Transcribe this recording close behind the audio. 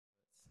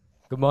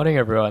Good morning,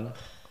 everyone.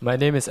 My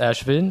name is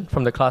Ashvin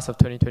from the class of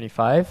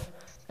 2025,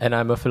 and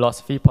I'm a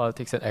philosophy,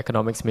 politics, and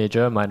economics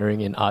major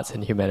minoring in arts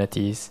and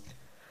humanities.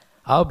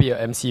 I'll be your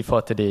MC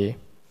for today.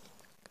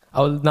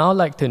 I would now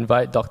like to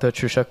invite Dr.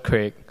 Trisha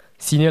Craig,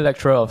 Senior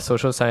Lecturer of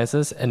Social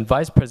Sciences and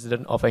Vice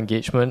President of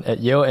Engagement at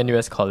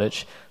Yale-NUS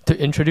College, to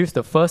introduce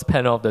the first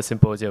panel of the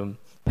symposium,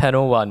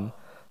 Panel 1,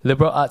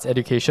 Liberal Arts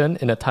Education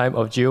in a Time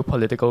of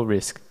Geopolitical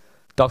Risk.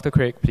 Dr.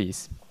 Craig,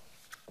 please.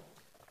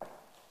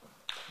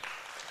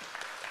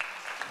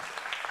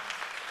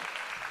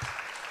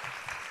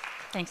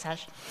 Thanks,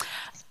 Ash.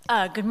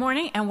 Good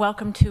morning and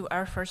welcome to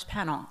our first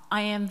panel.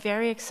 I am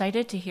very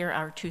excited to hear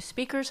our two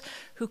speakers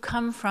who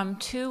come from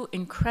two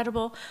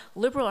incredible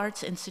liberal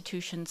arts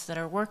institutions that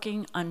are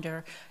working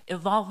under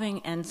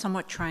evolving and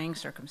somewhat trying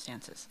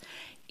circumstances.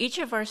 Each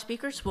of our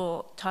speakers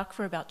will talk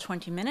for about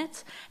 20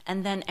 minutes,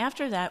 and then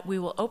after that we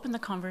will open the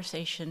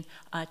conversation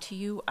to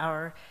you,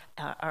 our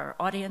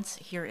audience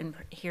here in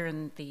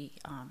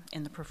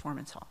the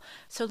performance hall.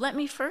 So let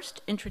me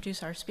first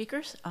introduce our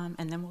speakers,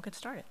 and then we'll get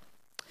started.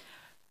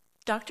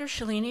 Dr.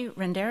 Shalini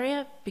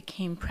Randeria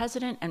became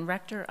president and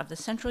rector of the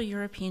Central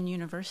European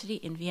University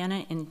in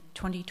Vienna in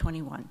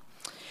 2021.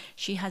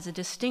 She has a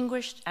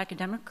distinguished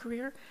academic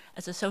career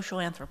as a social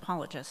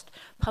anthropologist,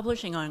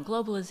 publishing on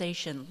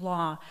globalization,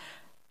 law,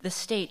 the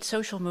state,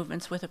 social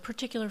movements, with a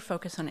particular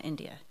focus on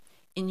India.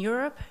 In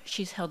Europe,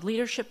 she's held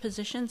leadership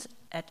positions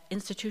at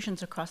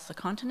institutions across the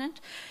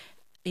continent,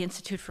 the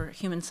Institute for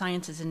Human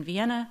Sciences in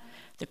Vienna,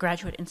 the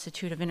Graduate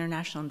Institute of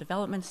International and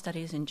Development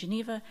Studies in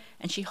Geneva,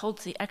 and she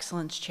holds the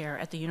Excellence Chair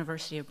at the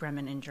University of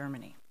Bremen in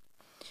Germany.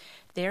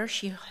 There,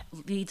 she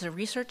leads a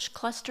research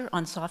cluster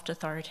on soft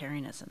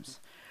authoritarianisms.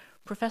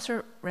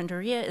 Professor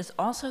Randeria is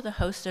also the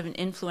host of an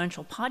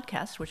influential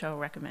podcast, which I will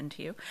recommend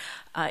to you.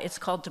 It's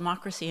called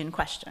Democracy in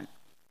Question.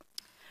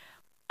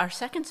 Our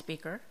second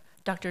speaker,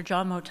 Dr.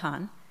 Kyaw Moe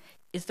Tun,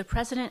 is the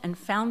president and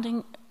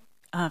founding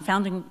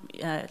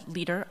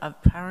leader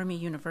of Parami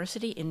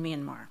University in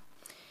Myanmar.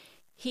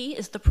 He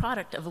is the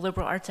product of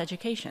liberal arts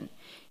education.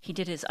 He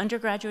did his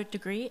undergraduate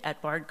degree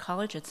at Bard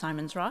College at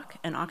Simon's Rock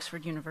and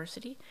Oxford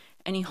University,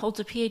 and he holds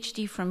a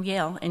PhD from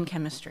Yale in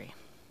chemistry.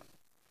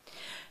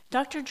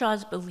 Dr.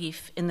 Kyaw's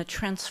belief in the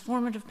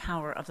transformative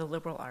power of the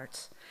liberal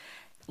arts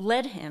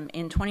led him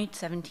in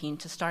 2017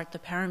 to start the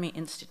Parami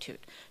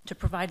Institute to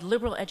provide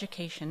liberal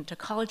education to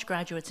college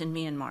graduates in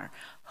Myanmar,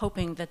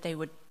 hoping that they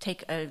would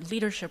take a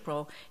leadership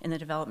role in the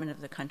development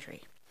of the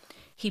country.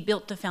 He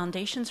built the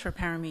foundations for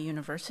Parami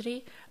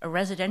University, a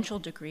residential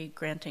degree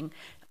granting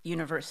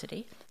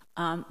university,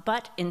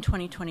 but in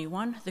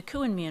 2021, the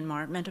coup in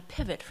Myanmar meant a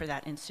pivot for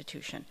that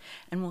institution,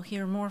 and we'll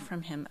hear more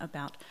from him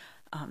about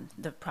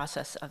the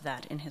process of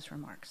that in his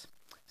remarks.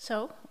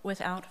 So,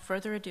 without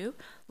further ado,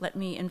 let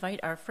me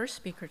invite our first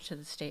speaker to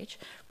the stage,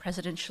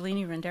 President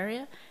Shalini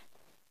Randeria.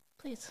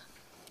 Please.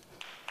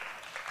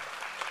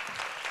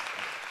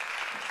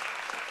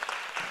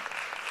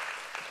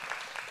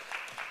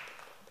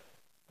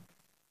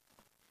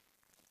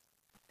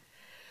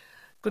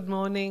 Good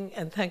morning,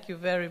 and thank you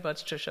very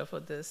much, Trisha, for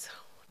this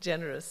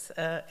generous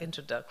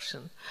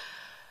introduction.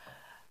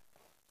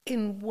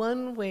 In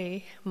one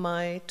way,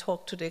 my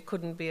talk today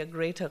couldn't be a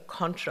greater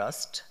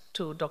contrast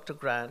to Dr.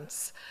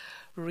 Grant's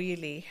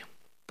really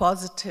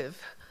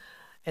positive,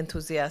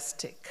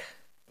 enthusiastic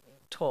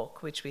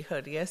talk, which we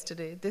heard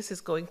yesterday. This is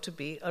going to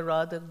be a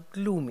rather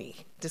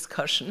gloomy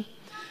discussion,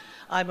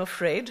 I'm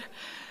afraid.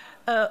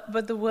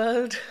 But the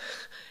world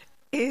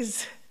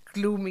is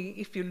gloomy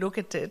if you look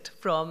at it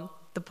from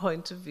the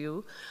point of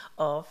view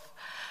of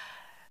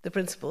the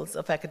principles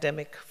of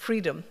academic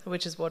freedom,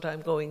 which is what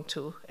I'm going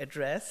to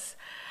address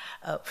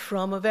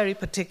from a very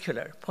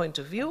particular point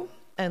of view,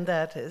 and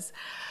that is,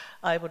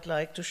 I would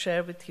like to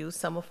share with you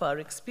some of our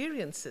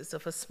experiences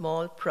of a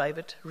small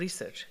private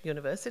research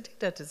university,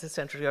 that is the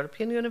Central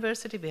European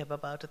University. We have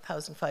about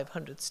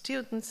 1,500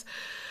 students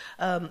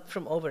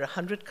from over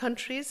 100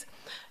 countries.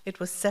 It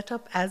was set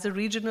up as a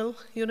regional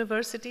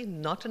university,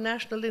 not a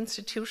national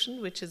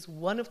institution, which is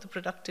one of the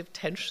productive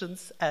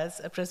tensions,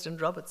 as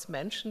President Roberts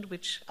mentioned,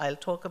 which I'll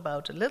talk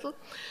about a little.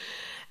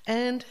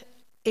 And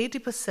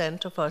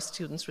 80% of our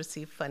students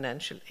receive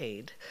financial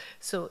aid.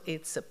 So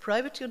it's a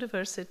private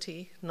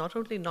university, not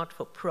only not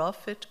for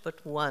profit,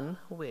 but one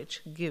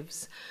which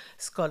gives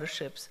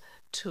scholarships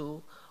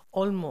to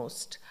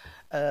almost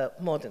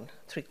more than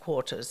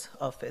 3/4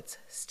 of its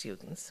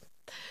students.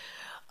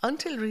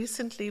 Until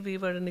recently, we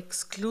were an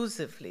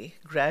exclusively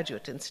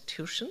graduate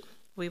institution.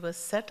 We were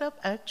set up,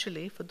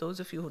 actually, for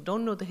those of you who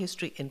don't know the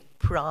history, in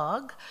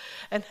Prague,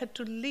 and had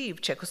to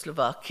leave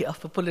Czechoslovakia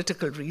for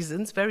political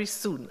reasons very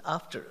soon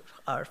after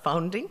our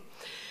founding.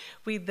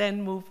 We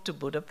then moved to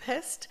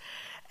Budapest,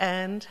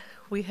 and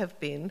we have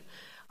been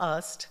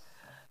asked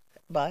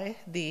by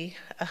the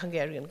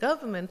Hungarian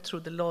government,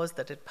 through the laws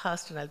that it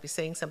passed, and I'll be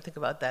saying something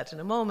about that in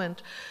a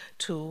moment,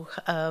 to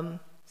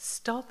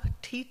stop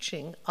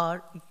teaching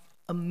our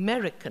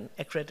American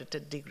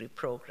accredited degree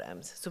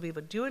programs. So we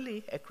were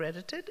dually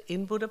accredited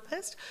in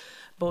Budapest,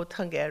 both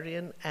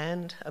Hungarian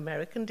and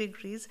American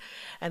degrees,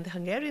 and the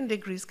Hungarian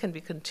degrees can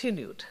be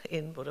continued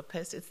in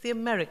Budapest. It's the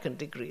American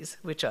degrees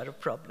which are a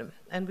problem,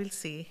 and we'll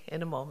see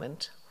in a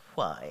moment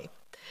why.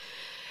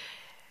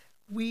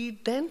 We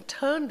then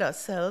turned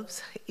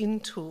ourselves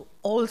into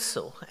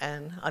also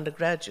an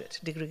undergraduate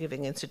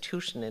degree-giving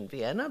institution in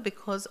Vienna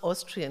because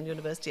Austrian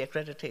university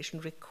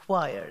accreditation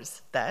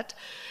requires that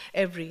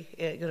every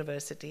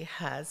university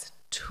has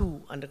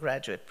 2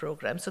 undergraduate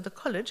programs. So the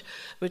college,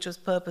 which was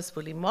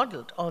purposefully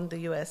modeled on the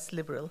US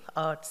liberal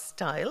arts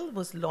style,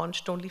 was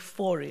launched only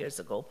 4 years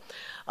ago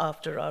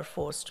after our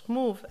forced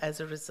move as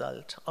a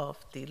result of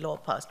the law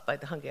passed by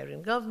the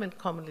Hungarian government,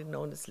 commonly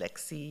known as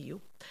Lex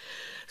CEU.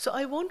 So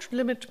I won't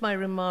limit my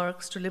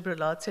remarks to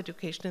liberal arts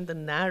education in the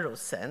narrow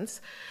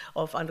sense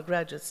of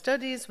undergraduate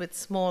studies with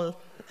small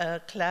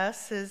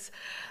classes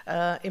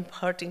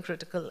imparting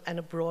critical and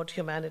a broad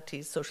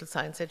humanities, social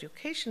science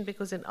education,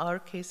 because in our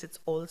case it's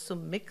also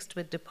mixed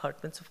with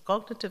departments of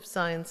cognitive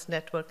science,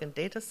 network and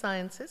data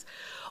sciences.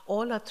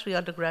 All our 3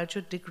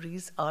 undergraduate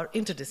degrees are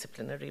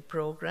interdisciplinary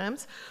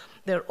programs.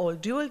 They're all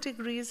dual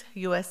degrees,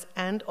 US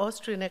and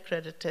Austrian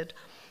accredited,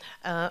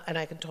 and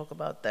I can talk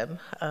about them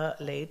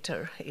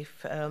later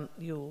if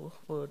you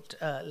would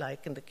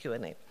like in the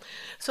Q&A.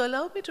 So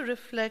allow me to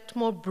reflect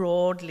more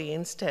broadly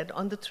instead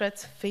on the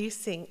threats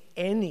facing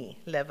any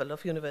level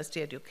of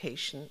university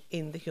education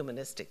in the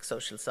humanistic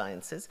social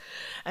sciences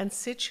and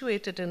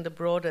situated in the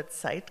broader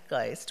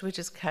zeitgeist, which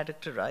is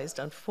characterized,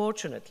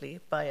 unfortunately,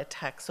 by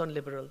attacks on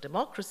liberal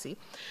democracy,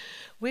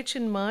 which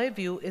in my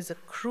view is a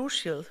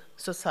crucial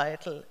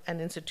societal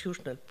and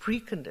institutional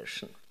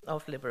precondition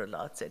of liberal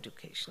arts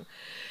education.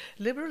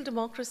 Liberal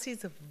democracy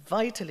is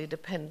vitally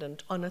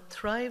dependent on a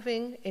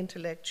thriving,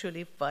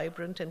 intellectually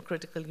vibrant and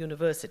critical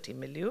university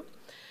milieu.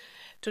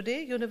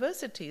 Today,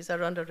 universities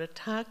are under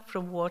attack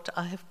from what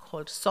I have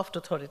called soft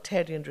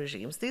authoritarian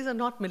regimes. These are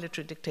not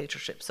military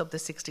dictatorships of the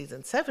 60s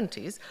and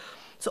 70s,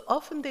 so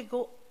often they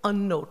go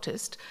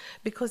unnoticed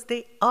because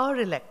they are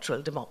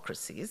electoral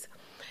democracies.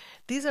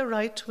 These are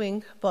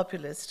right-wing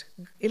populist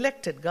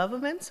elected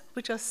governments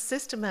which are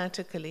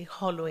systematically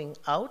hollowing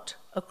out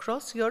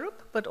across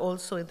Europe, but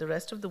also in the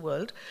rest of the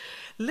world,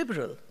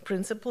 liberal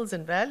principles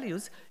and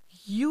values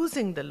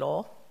using the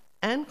law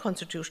and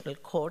constitutional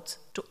courts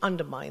to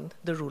undermine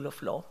the rule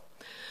of law.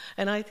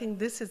 And I think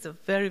this is a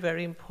very,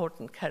 very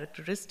important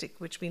characteristic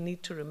which we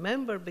need to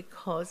remember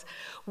because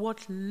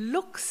what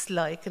looks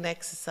like an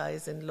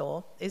exercise in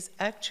law is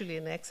actually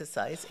an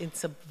exercise in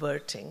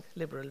subverting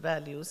liberal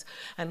values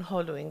and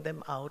hollowing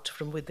them out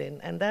from within.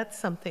 And that's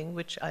something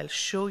which I'll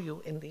show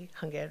you in the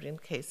Hungarian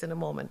case in a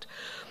moment.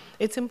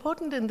 It's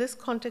important in this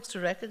context to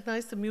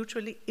recognize the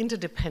mutually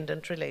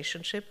interdependent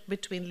relationship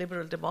between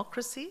liberal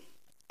democracy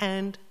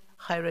and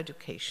higher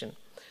education.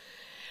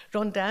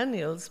 Ron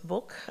Daniels'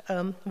 book,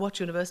 What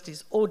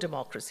Universities Owe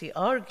Democracy,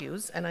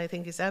 argues, and I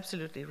think is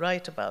absolutely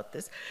right about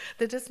this,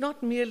 that it's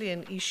not merely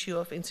an issue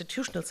of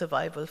institutional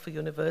survival for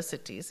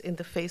universities in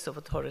the face of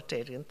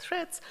authoritarian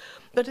threats,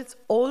 but it's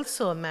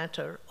also a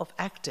matter of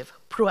active,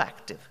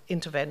 proactive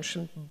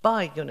intervention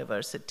by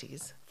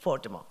universities for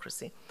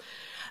democracy.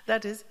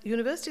 That is,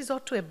 universities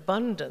ought to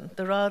abandon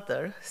the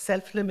rather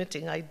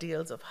self-limiting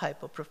ideals of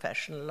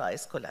hyper-professionalized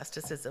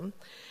scholasticism.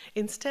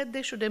 Instead,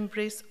 they should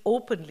embrace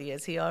openly,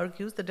 as he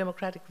argues, the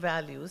democratic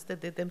values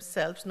that they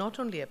themselves not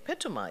only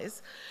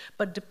epitomize,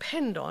 but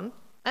depend on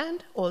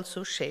and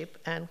also shape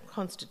and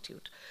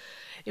constitute.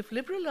 If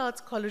liberal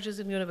arts colleges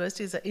and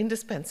universities are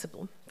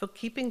indispensable for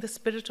keeping the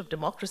spirit of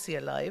democracy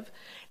alive,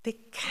 they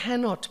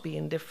cannot be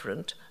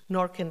indifferent,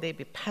 nor can they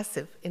be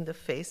passive in the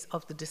face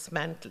of the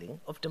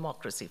dismantling of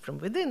democracy from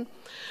within,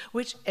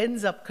 which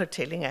ends up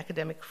curtailing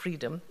academic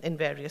freedom in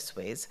various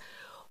ways.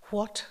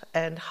 What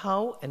and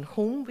how and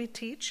whom we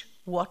teach,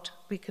 what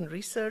we can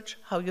research,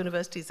 how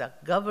universities are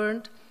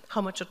governed,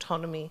 how much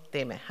autonomy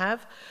they may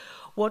have,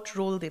 what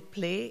role they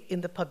play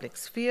in the public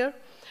sphere,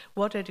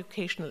 what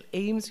educational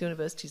aims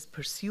universities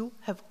pursue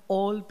have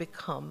all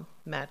become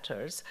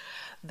matters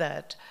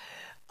that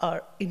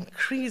are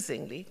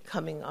increasingly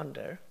coming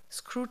under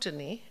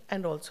scrutiny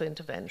and also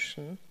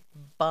intervention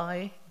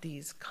by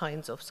these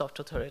kinds of soft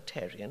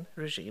authoritarian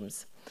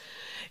regimes.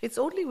 It's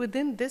only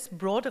within this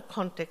broader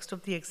context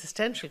of the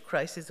existential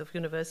crisis of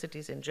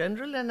universities in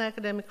general and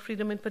academic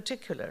freedom in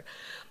particular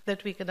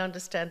that we can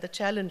understand the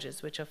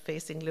challenges which are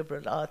facing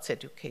liberal arts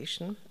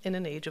education in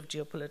an age of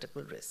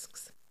geopolitical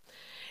risks.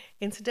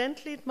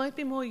 Incidentally, it might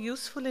be more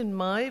useful, in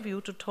my view,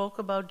 to talk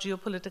about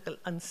geopolitical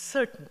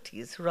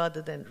uncertainties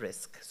rather than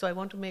risk. So I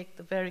want to make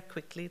very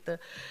quickly the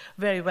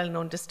very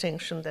well-known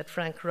distinction that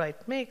Frank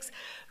Wright makes.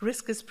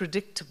 Risk is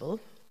predictable,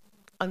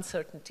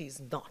 uncertainty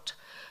is not.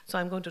 So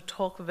I'm going to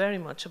talk very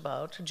much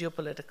about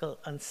geopolitical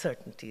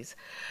uncertainties.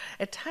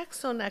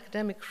 Attacks on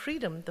academic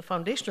freedom, the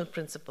foundational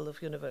principle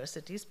of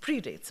universities,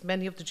 predates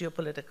many of the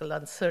geopolitical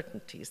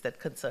uncertainties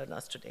that concern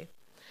us today.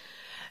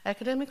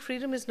 Academic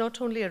freedom is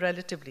not only a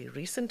relatively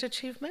recent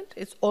achievement,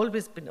 it's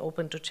always been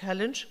open to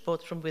challenge,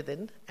 both from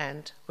within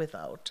and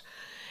without.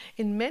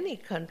 In many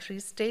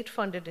countries,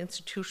 state-funded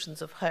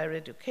institutions of higher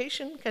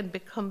education can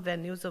become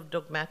venues of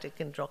dogmatic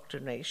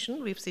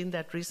indoctrination. We've seen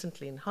that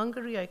recently in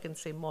Hungary. I can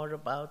say more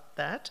about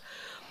that.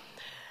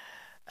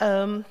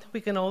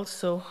 We can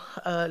also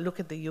look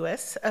at the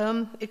US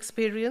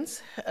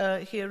experience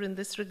here in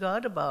this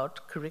regard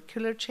about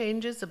curricular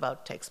changes,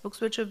 about textbooks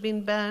which have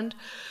been banned.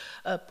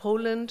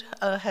 Poland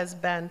has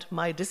banned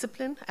my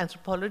discipline,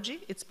 anthropology.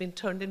 It's been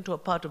turned into a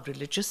part of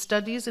religious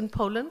studies in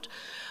Poland.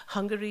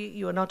 Hungary,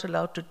 you are not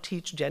allowed to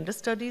teach gender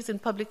studies in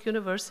public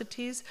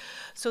universities.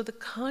 So the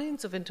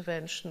kinds of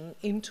intervention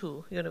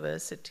into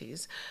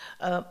universities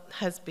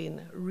has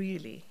been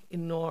really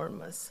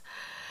enormous.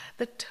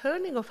 The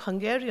turning of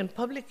Hungarian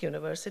public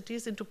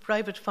universities into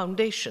private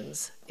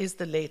foundations is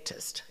the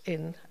latest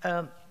in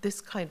this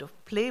kind of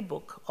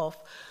playbook of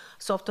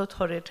soft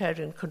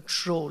authoritarian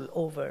control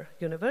over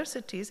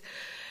universities.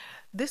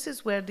 This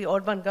is where the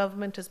Orban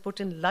government has put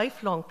in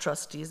lifelong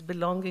trustees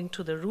belonging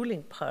to the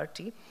ruling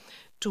party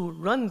to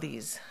run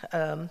these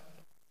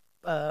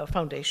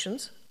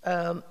foundations.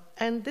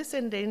 And this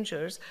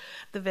endangers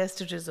the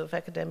vestiges of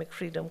academic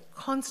freedom,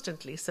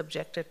 constantly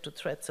subjected to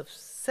threats of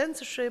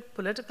censorship,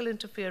 political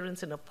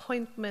interference in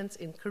appointments,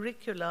 in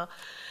curricula,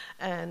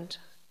 and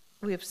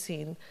we have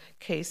seen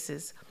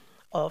cases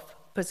of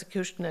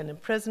persecution and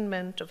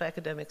imprisonment of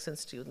academics and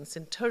students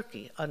in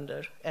Turkey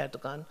under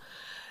Erdogan.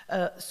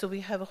 So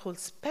we have a whole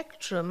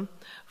spectrum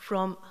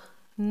from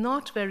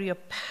not very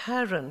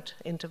apparent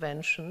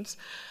interventions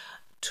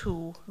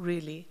to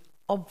really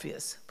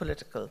obvious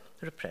political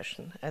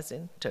repression, as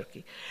in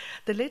Turkey.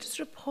 The latest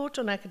report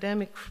on the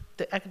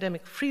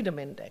Academic Freedom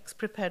Index,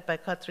 prepared by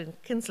Katrin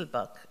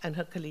Kinzelbach and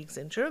her colleagues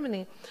in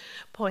Germany,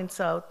 points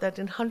out that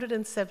in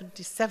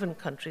 177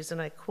 countries, and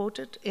I quote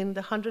it, in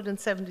the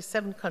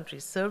 177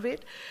 countries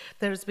surveyed,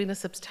 there has been a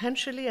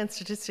substantially and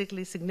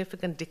statistically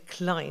significant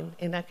decline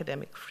in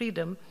academic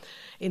freedom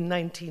in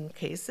 19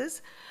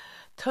 cases.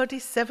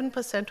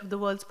 37% of the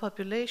world's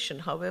population,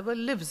 however,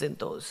 lives in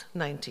those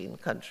 19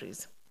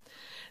 countries.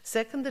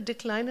 Second, the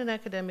decline in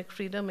academic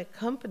freedom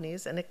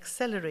accompanies an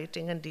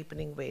accelerating and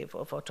deepening wave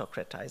of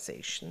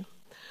autocratization.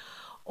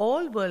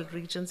 All world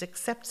regions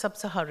except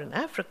sub-Saharan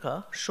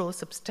Africa show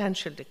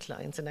substantial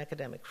declines in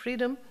academic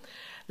freedom.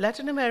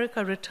 Latin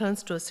America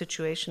returns to a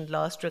situation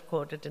last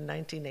recorded in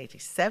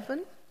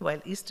 1987, while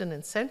Eastern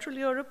and Central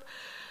Europe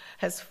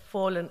has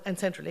fallen, and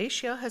Central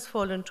Asia has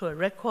fallen to a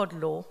record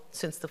low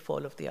since the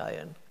fall of the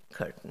Iron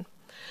Curtain.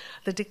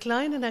 The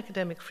decline in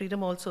academic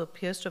freedom also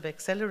appears to have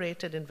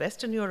accelerated in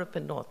Western Europe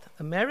and North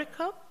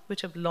America,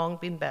 which have long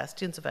been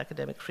bastions of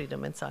academic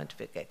freedom and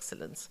scientific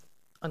excellence,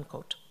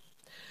 unquote.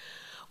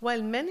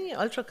 While many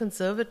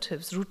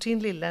ultra-conservatives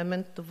routinely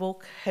lament the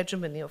woke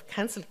hegemony of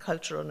cancel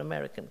culture on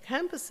American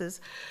campuses,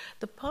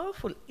 the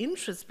powerful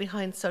interests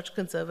behind such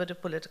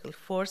conservative political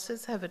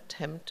forces have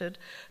attempted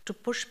to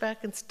push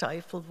back and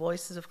stifle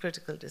voices of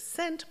critical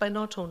dissent by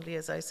not only,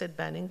 as I said,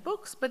 banning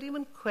books, but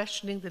even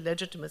questioning the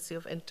legitimacy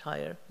of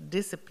entire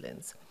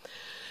disciplines.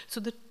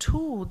 So the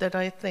two that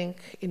I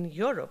think in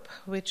Europe,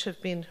 which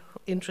have been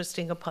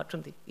interesting apart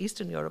from the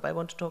Eastern Europe, I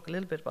want to talk a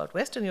little bit about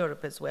Western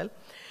Europe as well.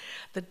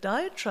 The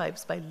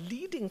diatribes by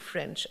leading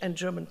French and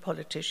German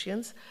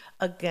politicians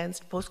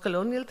against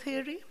post-colonial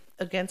theory,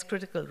 against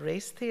critical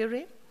race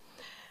theory,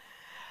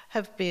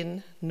 have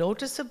been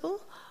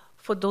noticeable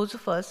for those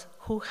of us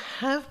who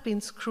have been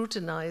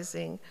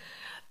scrutinizing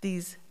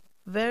these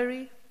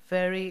very,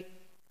 very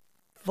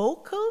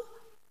vocal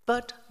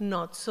but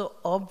not so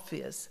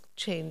obvious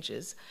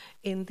changes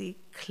in the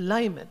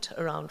climate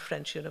around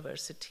French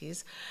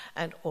universities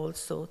and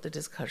also the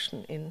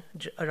discussion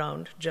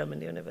around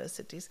German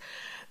universities.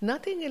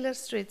 Nothing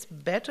illustrates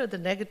better the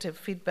negative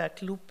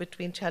feedback loop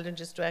between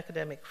challenges to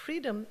academic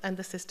freedom and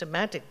the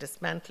systematic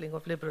dismantling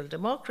of liberal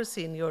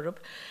democracy in Europe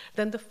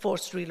than the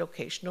forced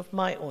relocation of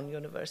my own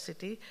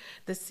university,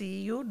 the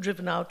CEU,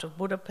 driven out of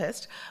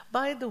Budapest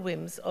by the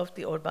whims of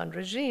the Orban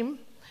regime.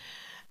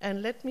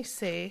 And let me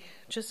say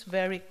just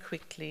very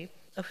quickly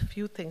a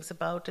few things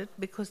about it,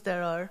 because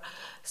there are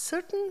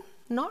certain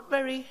not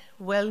very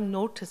well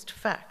noticed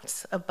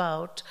facts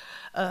about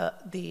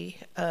the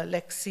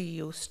Lex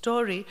CEU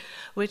story,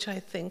 which I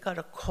think are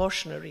a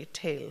cautionary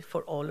tale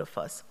for all of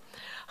us.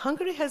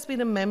 Hungary has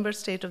been a member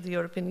state of the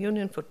European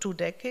Union for 2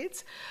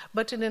 decades,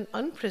 but in an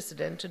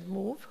unprecedented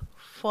move,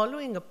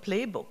 following a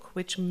playbook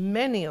which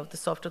many of the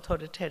soft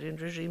authoritarian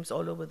regimes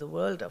all over the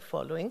world are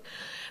following,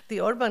 the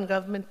Orban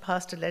government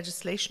passed a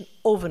legislation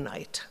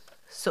overnight.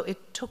 So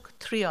it took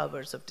 3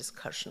 hours of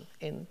discussion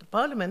in the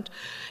parliament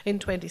in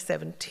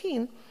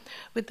 2017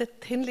 with the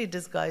thinly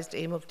disguised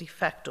aim of de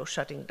facto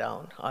shutting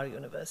down our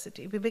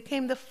university. We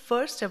became the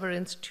first ever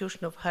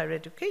institution of higher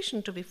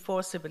education to be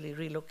forcibly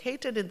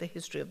relocated in the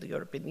history of the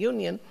European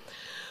Union,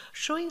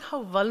 showing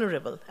how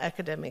vulnerable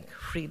academic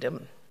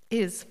freedom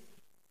is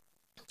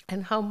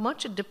and how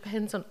much it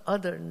depends on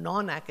other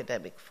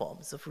non-academic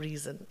forms of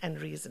reason and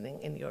reasoning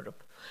in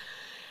Europe.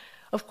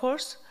 Of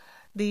course,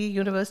 The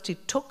university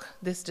took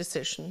this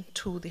decision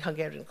to the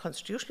Hungarian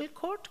Constitutional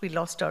Court. We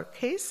lost our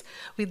case.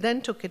 We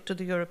then took it to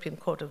the European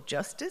Court of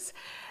Justice.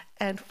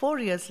 And 4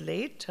 years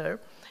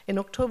later, in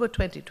October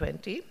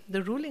 2020,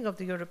 the ruling of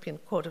the European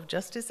Court of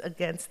Justice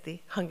against the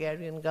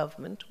Hungarian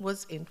government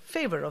was in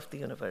favor of the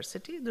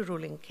university. The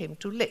ruling came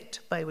too late,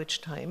 by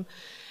which time,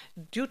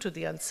 due to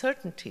the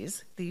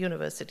uncertainties, the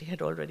university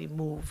had already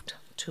moved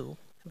to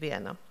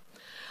Vienna.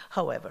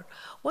 However,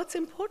 what's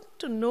important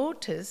to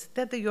note is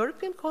that the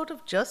European Court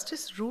of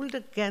Justice ruled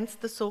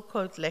against the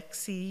so-called Lex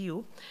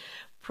CEU,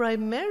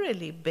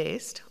 primarily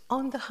based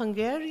on the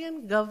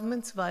Hungarian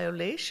government's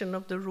violation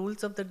of the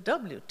rules of the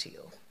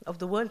WTO, of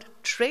the World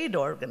Trade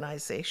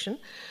Organization,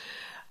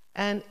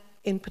 and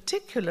in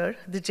particular,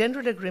 the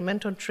General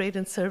Agreement on Trade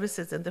and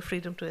Services and the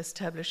freedom to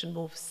establish and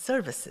move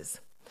services.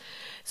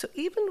 So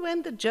even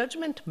when the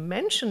judgment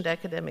mentioned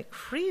academic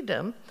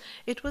freedom,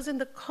 it was in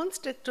the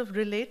context of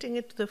relating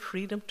it to the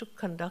freedom to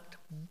conduct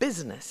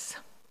business.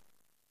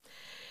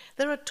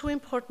 There are two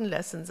important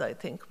lessons, I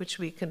think, which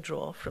we can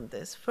draw from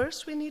this.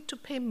 First, we need to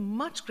pay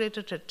much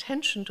greater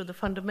attention to the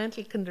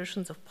fundamental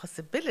conditions of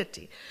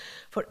possibility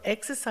for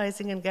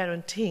exercising and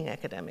guaranteeing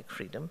academic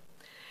freedom.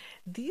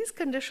 These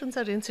conditions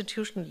are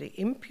institutionally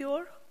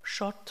impure,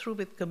 shot through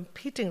with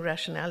competing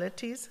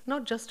rationalities,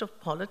 not just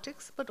of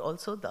politics, but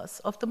also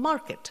thus of the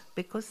market,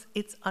 because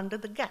it's under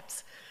the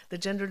GATS, the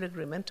General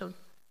Agreement on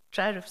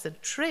Tariffs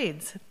and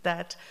Trades,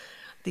 that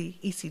the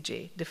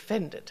ECJ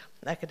defended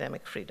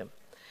academic freedom.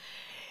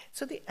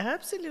 So the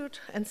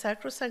absolute and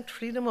sacrosanct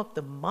freedom of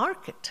the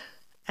market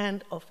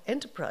and of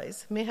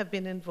enterprise may have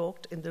been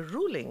invoked in the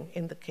ruling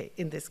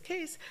in this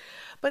case,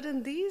 but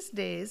in these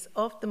days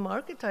of the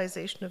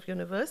marketization of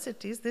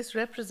universities, this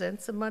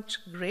represents a much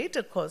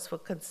greater cause for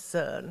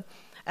concern,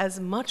 as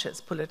much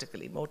as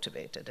politically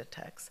motivated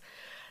attacks.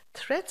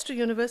 Threats to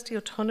university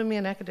autonomy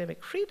and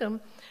academic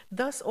freedom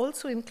thus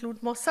also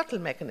include more subtle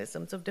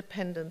mechanisms of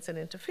dependence and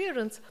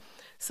interference,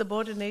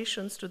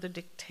 subordinations to the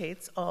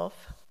dictates of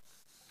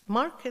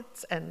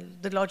markets and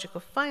the logic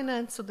of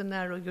finance, so the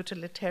narrow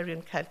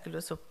utilitarian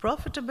calculus of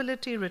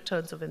profitability,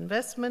 returns of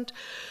investment,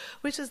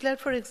 which has led,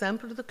 for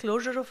example, to the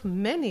closure of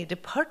many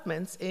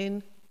departments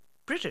in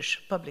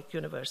British public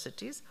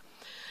universities,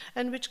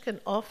 and which can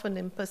often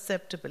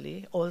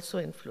imperceptibly also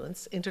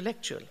influence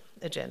intellectual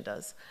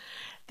agendas.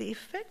 The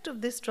effect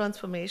of this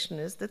transformation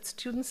is that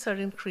students are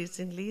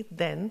increasingly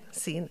then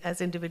seen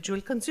as individual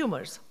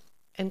consumers,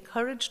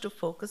 encouraged to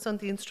focus on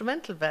the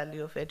instrumental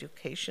value of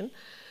education.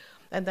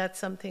 And that's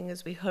something,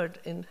 as we heard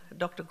in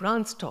Dr.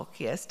 Grant's talk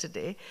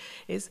yesterday,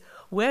 is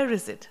where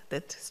is it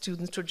that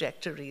students'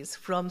 trajectories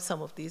from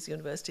some of these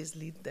universities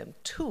lead them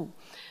to?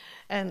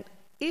 And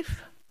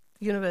if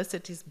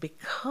universities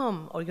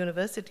become, or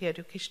university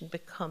education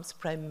becomes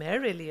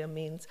primarily a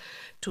means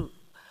to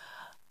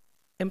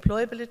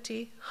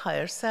employability,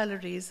 higher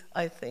salaries,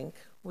 I think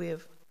we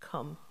have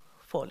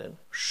fallen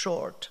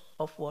short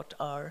of what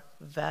our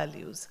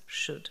values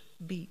should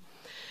be.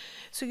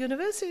 So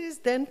universities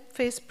then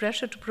face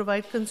pressure to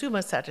provide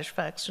consumer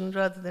satisfaction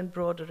rather than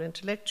broader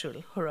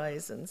intellectual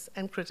horizons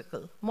and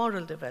critical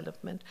moral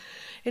development.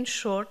 In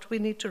short, we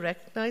need to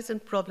recognize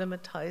and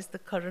problematize the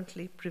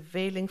currently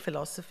prevailing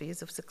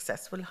philosophies of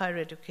successful higher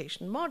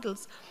education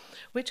models,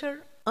 which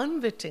are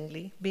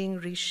unwittingly being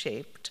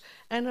reshaped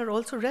and are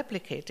also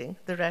replicating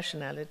the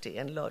rationality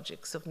and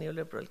logics of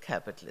neoliberal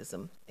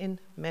capitalism in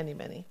many,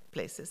 many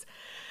places.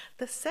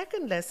 The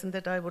second lesson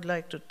that I would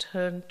like to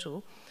turn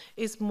to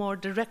is more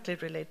directly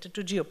related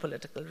to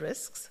geopolitical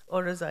risks,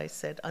 or as I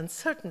said,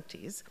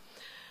 uncertainties.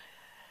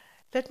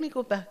 Let me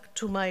go back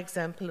to my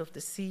example of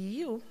the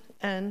CEU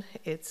and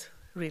its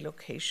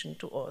relocation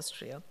to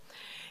Austria.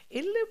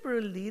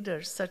 Illiberal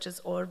leaders such as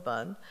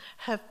Orban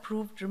have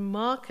proved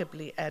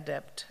remarkably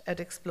adept at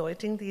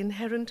exploiting the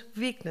inherent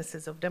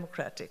weaknesses of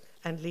democratic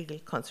and legal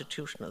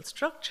constitutional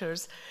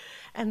structures,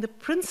 and the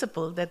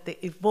principle that they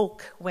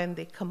evoke when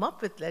they come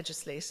up with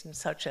legislation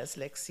such as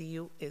Lex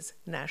CEU is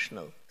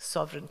national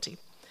sovereignty.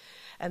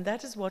 And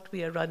that is what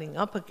we are running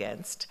up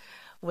against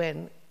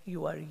when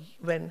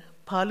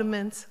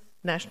Parliament's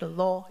national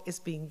law is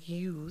being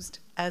used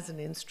as an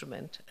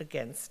instrument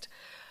against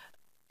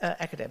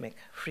academic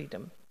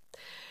freedom.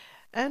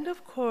 And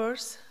of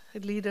course,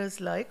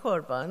 leaders like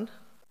Orban,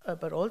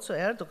 but also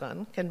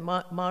Erdogan, can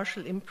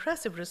marshal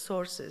impressive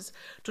resources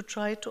to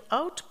try to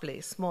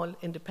outplay small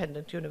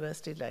independent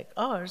university like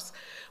ours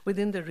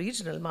within the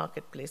regional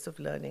marketplace of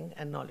learning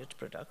and knowledge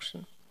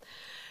production.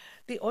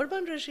 The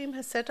Orban regime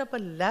has set up a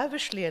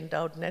lavishly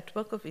endowed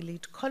network of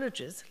elite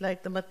colleges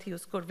like the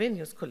Matthäus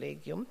Corvinus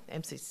Collegium,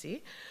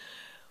 MCC,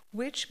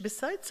 which,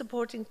 besides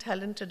supporting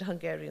talented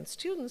Hungarian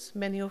students,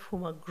 many of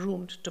whom are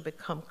groomed to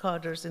become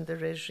cadres in the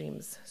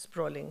regime's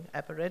sprawling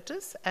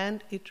apparatus,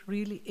 and it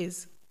really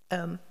is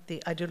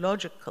the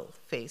ideological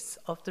face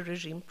of the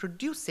regime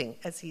producing,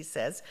 as he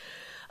says,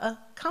 a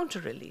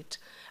counter-elite,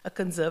 a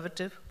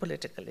conservative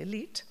political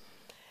elite.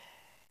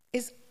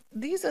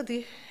 These are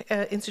the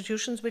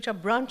institutions which are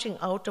branching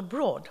out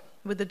abroad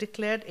with the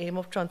declared aim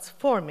of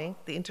transforming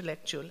the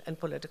intellectual and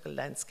political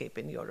landscape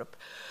in Europe.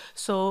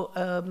 So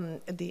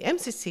the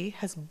MCC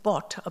has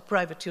bought a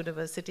private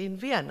university in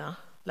Vienna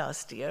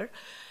last year,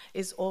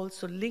 is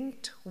also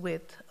linked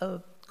with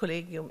a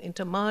Collegium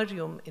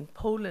Intermarium in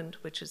Poland,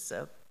 which is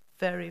a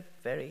very,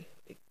 very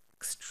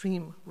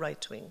extreme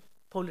right-wing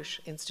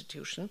Polish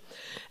institution,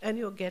 and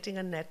you're getting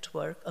a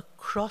network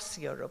across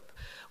Europe,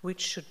 which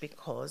should be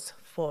cause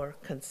for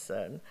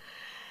concern.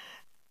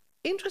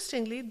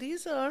 Interestingly,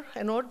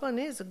 and Orban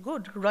is a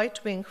good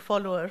right-wing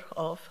follower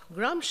of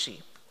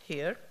Gramsci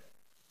here.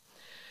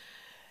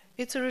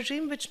 It's a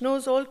regime which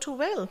knows all too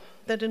well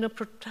that in a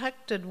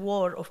protracted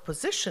war of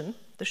position,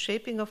 the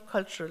shaping of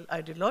cultural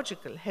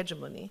ideological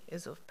hegemony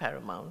is of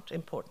paramount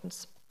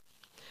importance.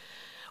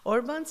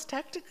 Orban's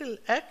tactical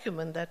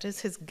acumen, that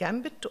is his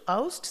gambit to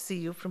oust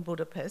CU from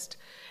Budapest,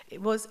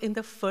 it was in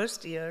the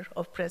first year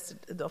of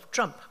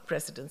Trump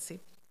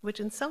presidency, which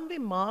in some way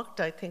marked,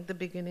 I think, the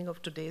beginning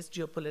of today's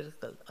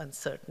geopolitical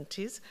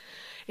uncertainties.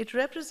 It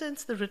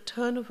represents the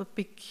return of a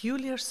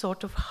peculiar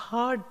sort of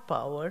hard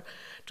power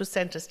to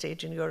center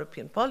stage in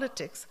European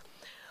politics,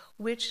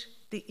 which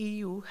the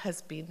EU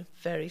has been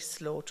very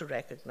slow to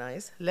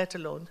recognize, let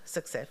alone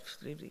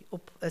successfully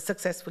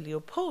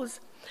oppose,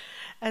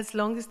 as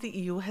long as the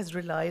EU has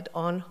relied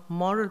on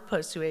moral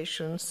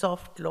persuasion,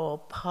 soft law,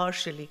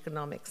 partial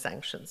economic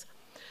sanctions.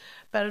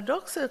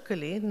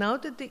 Paradoxically, now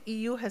that the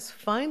EU has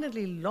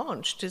finally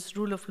launched its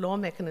rule of law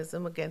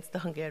mechanism against the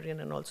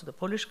Hungarian and also the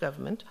Polish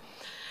government,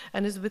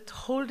 and is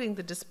withholding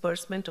the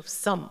disbursement of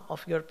some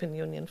of European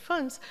Union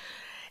funds,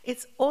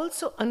 it's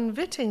also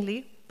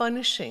unwittingly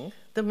punishing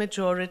the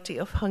majority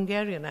of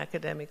Hungarian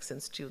academics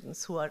and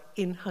students who are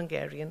in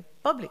Hungarian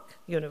public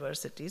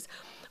universities,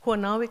 who are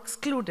now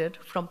excluded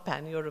from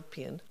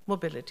pan-European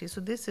mobility. So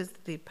this is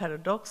the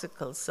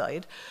paradoxical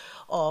side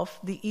of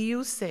the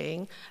EU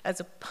saying,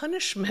 as a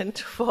punishment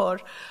for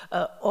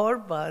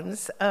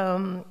Orban's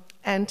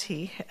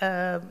anti-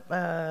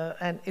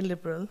 and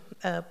illiberal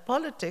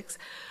politics,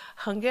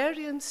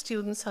 Hungarian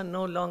students are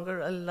no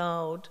longer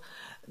allowed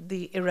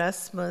the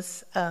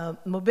Erasmus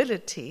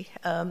mobility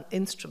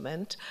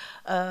instrument,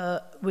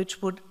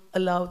 which would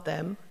allow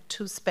them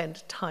to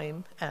spend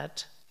time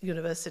at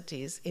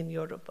universities in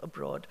Europe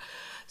abroad.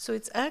 So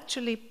it's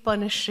actually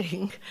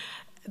punishing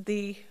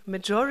the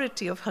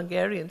majority of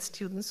Hungarian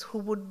students who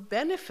would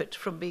benefit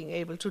from being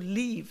able to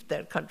leave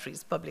their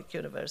country's public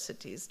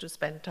universities to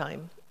spend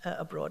time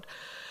abroad.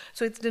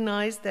 So it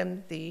denies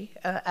them the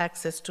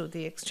access to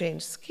the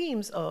exchange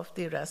schemes of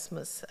the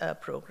Erasmus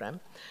program.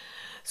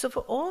 So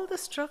for all the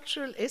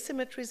structural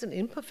asymmetries and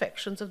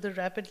imperfections of the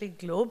rapidly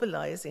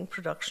globalizing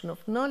production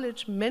of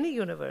knowledge, many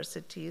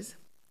universities,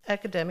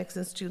 academics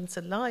and students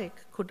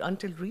alike, could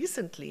until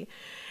recently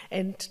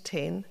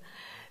entertain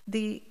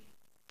the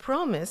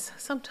promise,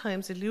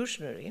 sometimes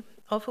illusionary,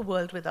 of a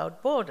world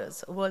without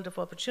borders, a world of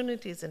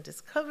opportunities and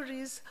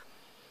discoveries.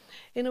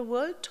 In a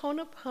world torn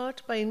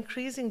apart by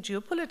increasing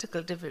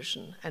geopolitical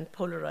division and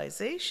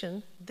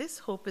polarization, this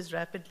hope is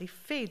rapidly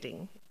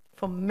fading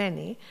for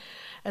many,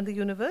 and the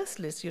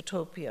universalist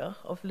utopia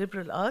of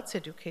liberal arts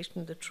education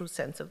in the true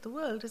sense of the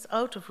word is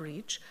out of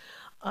reach,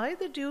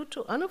 either due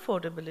to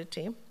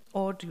unaffordability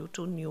or due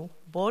to new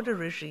border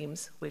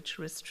regimes which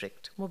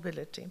restrict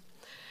mobility.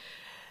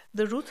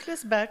 The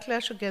ruthless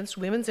backlash against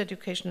women's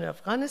education in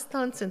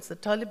Afghanistan since the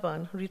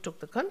Taliban retook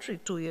the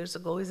country 2 years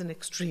ago is an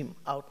extreme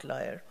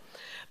outlier.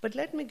 But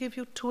let me give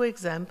you two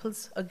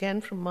examples, again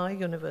from my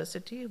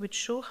university, which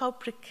show how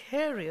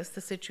precarious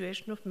the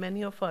situation of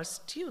many of our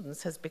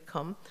students has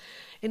become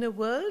in a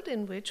world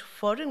in which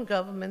foreign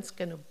governments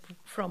can,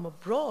 from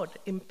abroad,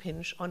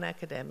 impinge on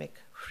academic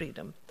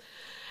freedom.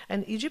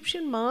 An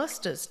Egyptian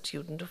master's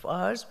student of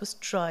ours was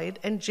tried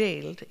and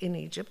jailed in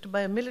Egypt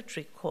by a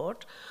military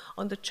court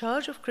on the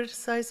charge of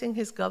criticizing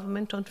his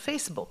government on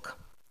Facebook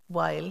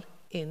while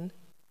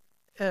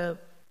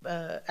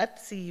at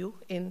CU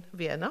in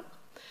Vienna.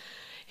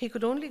 He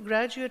could only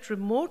graduate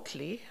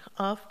remotely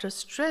after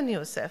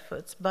strenuous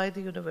efforts by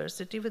the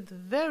university with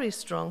very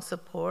strong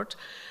support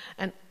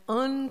and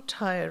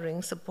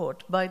untiring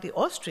support by the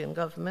Austrian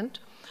government,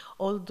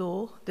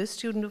 although this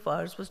student of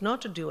ours was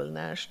not a dual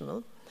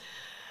national.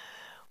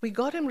 We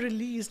got him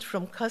released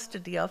from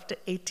custody after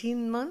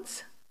 18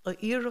 months, a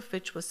year of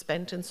which was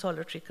spent in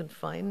solitary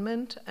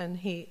confinement, and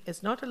he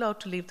is not allowed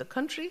to leave the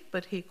country,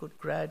 but he could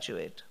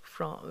graduate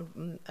from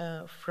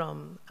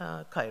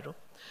Cairo.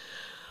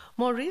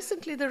 More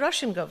recently, the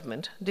Russian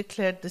government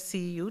declared the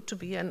CEU to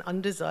be an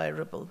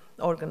undesirable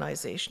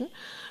organization,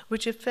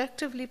 which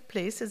effectively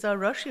places our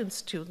Russian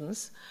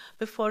students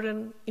before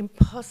an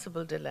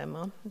impossible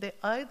dilemma. They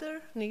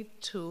either need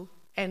to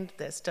end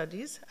their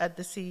studies at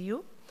the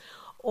CEU,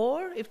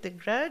 or if they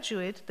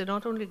graduate, they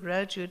not only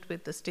graduate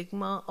with the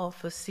stigma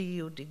of a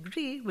CEU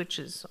degree, which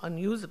is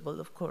unusable,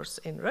 of course,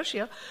 in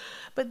Russia,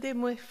 but they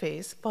may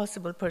face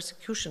possible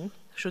persecution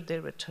should they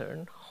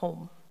return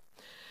home.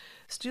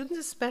 Students,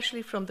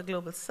 especially from the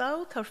global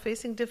south, are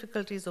facing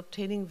difficulties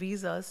obtaining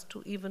visas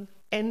to even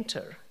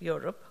enter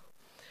Europe.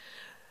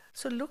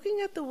 So looking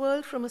at the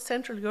world from a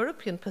Central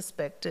European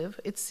perspective,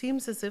 it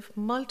seems as if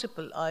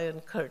multiple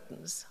iron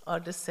curtains are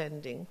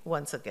descending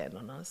once again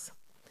on us.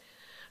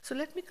 So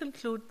let me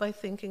conclude by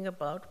thinking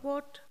about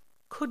what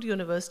could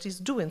universities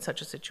do in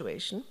such a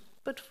situation,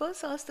 but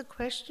first ask the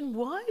question,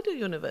 why do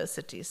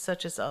universities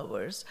such as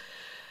ours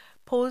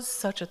pose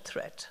such a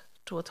threat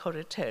to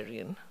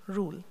authoritarian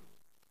rule?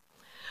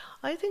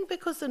 I think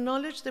because the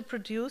knowledge they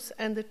produce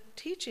and the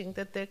teaching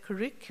that their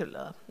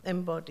curricula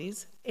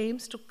embodies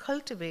aims to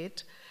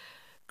cultivate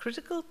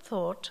critical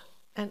thought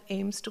and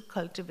aims to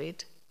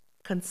cultivate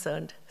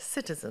concerned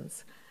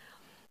citizens.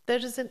 There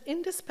is an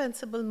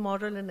indispensable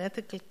moral and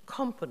ethical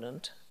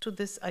component to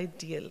this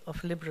ideal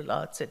of liberal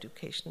arts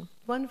education,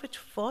 one which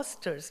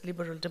fosters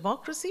liberal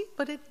democracy,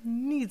 but it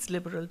needs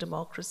liberal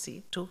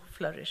democracy to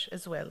flourish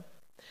as well.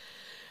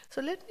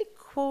 So let me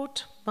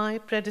quote my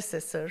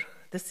predecessor,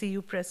 the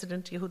CU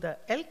president Yehuda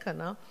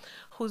Elkanah,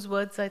 whose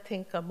words I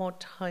think are more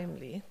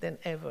timely than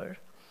ever.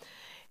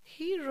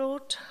 He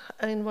wrote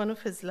in one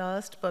of his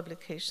last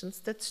publications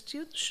that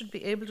students should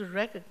be able to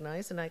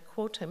recognize, and I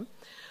quote him,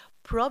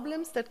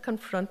 problems that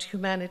confront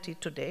humanity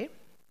today.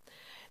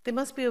 They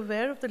must be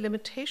aware of the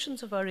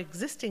limitations of our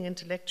existing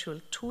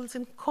intellectual tools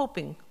in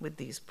coping with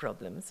these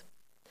problems.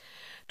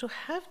 To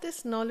have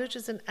this knowledge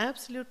is an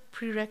absolute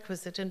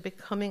prerequisite in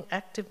becoming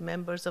active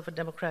members of a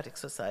democratic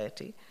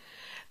society.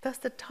 Thus,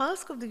 the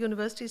task of the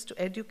university is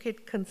to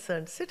educate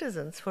concerned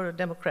citizens for a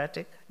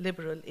democratic,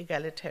 liberal,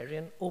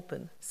 egalitarian,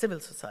 open civil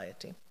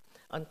society,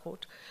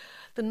 unquote.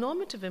 The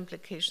normative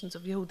implications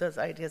of Yehuda's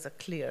ideas are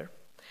clear.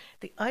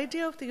 The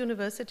idea of the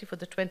university for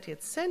the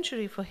 20th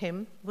century for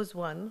him was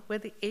one where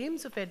the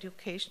aims of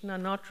education are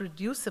not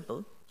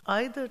reducible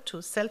either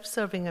to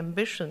self-serving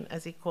ambition,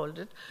 as he called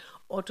it,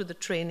 or to the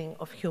training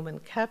of human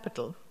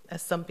capital,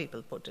 as some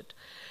people put it.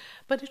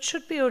 But it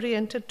should be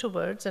oriented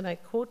towards, and I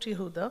quote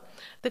Yehuda,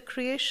 the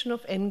creation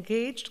of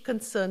engaged,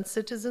 concerned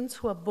citizens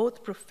who are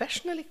both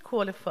professionally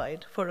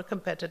qualified for a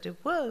competitive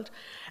world,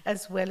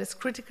 as well as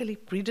critically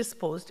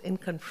predisposed in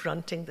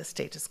confronting the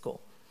status quo.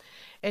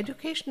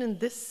 Education in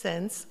this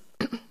sense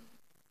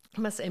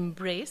must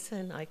embrace,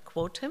 and I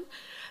quote him,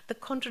 the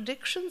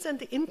contradictions and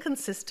the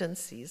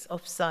inconsistencies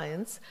of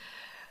science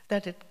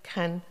that it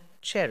can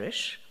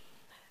cherish.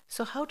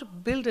 So how to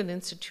build an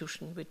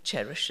institution which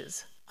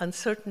cherishes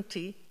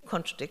uncertainty,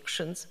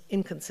 contradictions,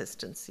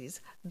 inconsistencies?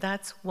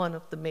 That's one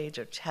of the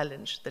major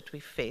challenges that we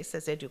face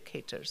as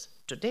educators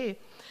today.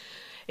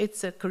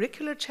 It's a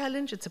curricular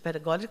challenge, it's a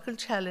pedagogical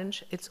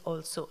challenge, it's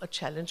also a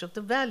challenge of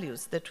the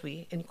values that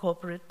we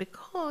incorporate,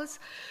 because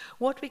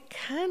what we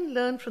can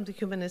learn from the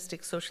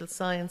humanistic social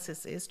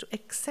sciences is to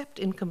accept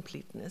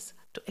incompleteness,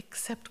 to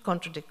accept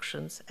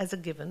contradictions as a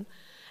given,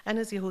 and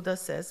as Yehuda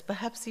says,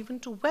 perhaps even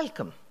to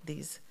welcome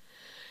these.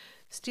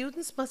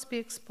 Students must be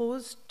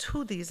exposed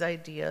to these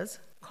ideas,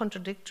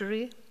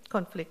 contradictory,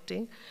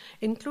 conflicting,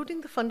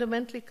 including the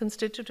fundamentally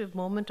constitutive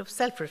moment of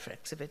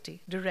self-reflexivity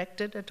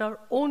directed at our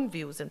own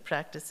views and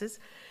practices,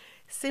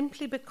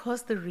 simply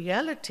because the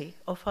reality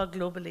of our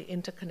globally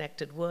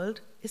interconnected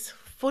world is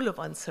full of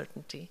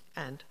uncertainty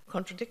and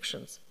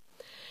contradictions.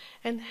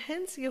 And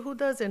hence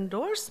Yehuda's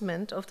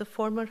endorsement of the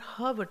former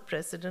Harvard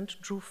president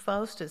Drew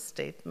Faust's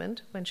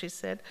statement when she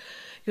said,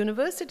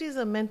 universities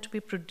are meant to be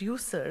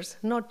producers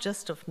not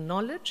just of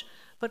knowledge,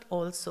 but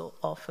also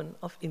often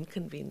of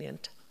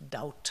inconvenient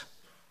doubt.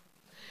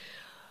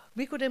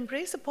 We could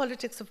embrace a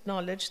politics of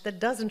knowledge that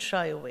doesn't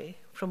shy away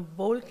from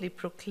boldly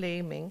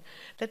proclaiming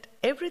that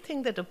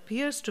everything that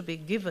appears to be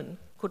given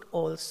could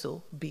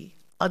also be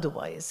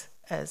otherwise,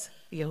 as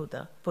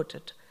Yehuda put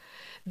it.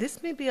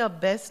 This may be our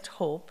best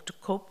hope to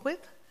cope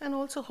with and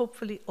also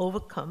hopefully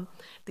overcome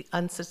the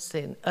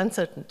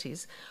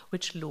uncertainties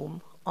which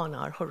loom on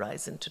our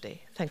horizon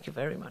today. Thank you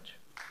very much.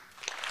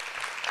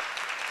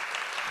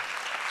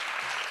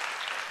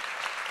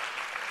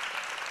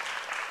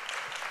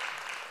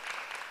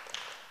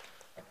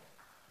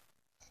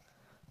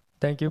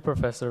 Thank you,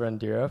 Professor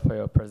Randeria, for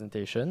your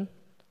presentation.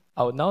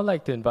 I would now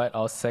like to invite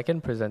our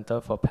second presenter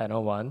for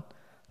Panel 1,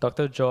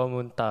 Dr. Kyaw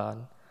Moe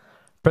Tun,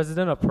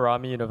 President of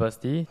Parami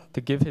University,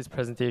 to give his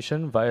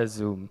presentation via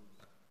Zoom.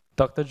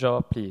 Dr.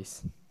 Kyaw,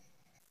 please.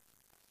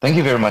 Thank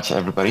you very much,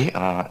 everybody,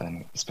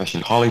 and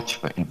especially college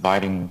for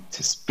inviting me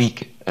to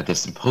speak at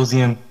this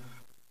symposium.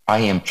 I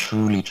am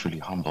truly, truly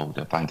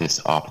humbled by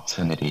this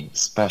opportunity,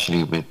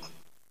 especially with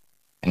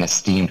an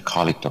esteemed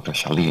colleague, Dr.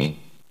 Shalini,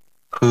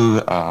 who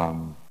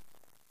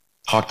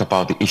talked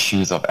about the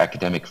issues of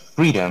academic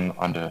freedom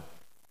under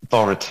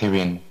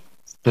authoritarian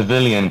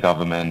civilian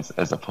governments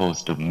as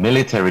opposed to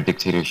military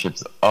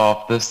dictatorships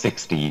of the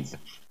 60s.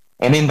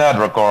 And in that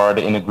regard,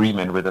 in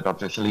agreement with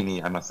Dr.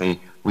 Shalini, I must say,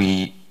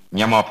 we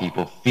Myanmar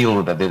people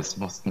feel that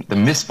the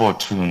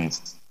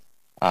misfortunes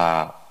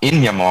in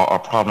Myanmar are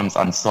problems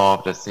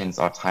unsolved since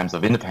our times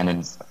of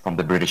independence from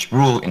the British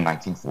rule in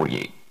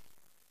 1948.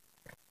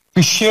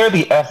 To share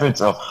the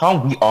efforts of how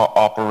we are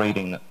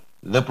operating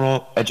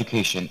liberal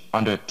education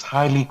under a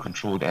tightly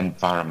controlled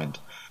environment,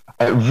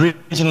 I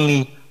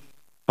originally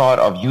thought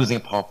of using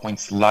PowerPoint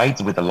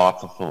slides with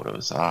lots of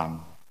photos.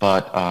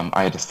 but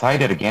I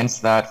decided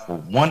against that for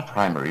one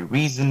primary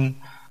reason: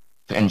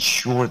 to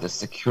ensure the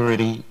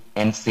security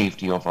and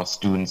safety of our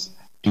students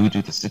due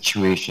to the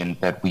situation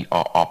that we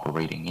are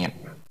operating in.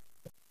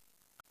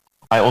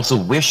 I also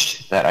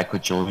wish that I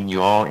could join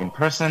you all in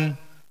person.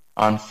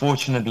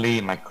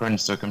 Unfortunately, my current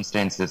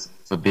circumstances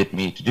forbid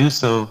me to do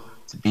so,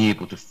 to be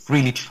able to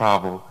freely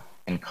travel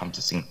and come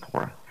to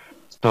Singapore.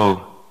 So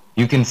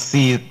you can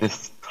see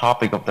this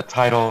topic of the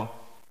title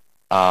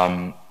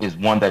is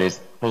one that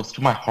is close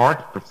to my heart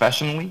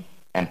professionally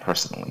and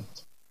personally.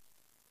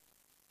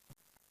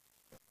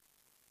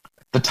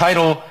 The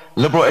title,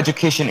 Liberal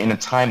Education in a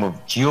Time of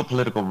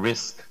Geopolitical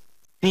Risk,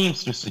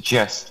 seems to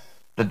suggest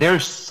that there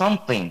is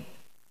something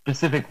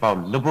specific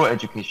about liberal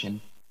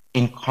education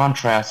in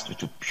contrast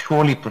to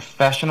purely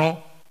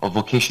professional or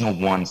vocational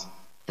ones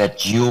that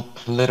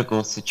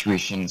geopolitical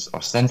situations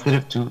are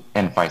sensitive to,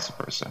 and vice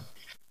versa.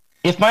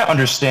 If my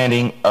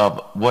understanding of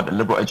what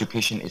liberal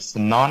education is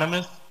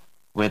synonymous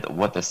with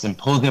what the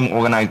symposium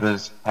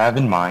organizers have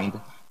in mind,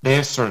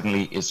 there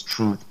certainly is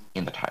truth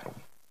in the title.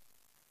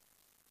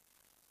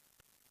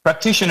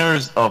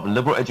 Practitioners of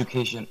liberal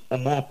education, or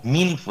more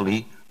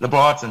meaningfully,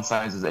 liberal arts and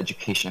sciences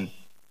education,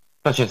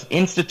 such as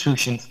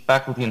institutions,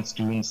 faculty, and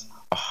students,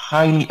 are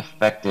highly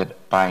affected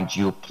by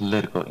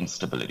geopolitical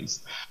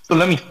instabilities. So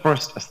let me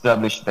first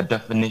establish the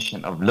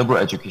definition of liberal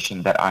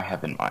education that I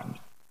have in mind.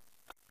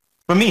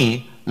 For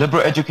me,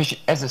 liberal education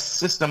as a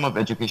system of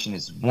education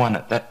is one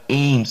that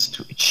aims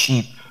to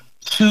achieve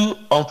two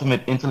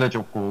ultimate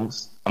intellectual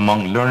goals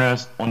among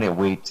learners on their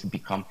way to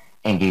become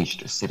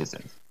engaged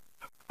citizens.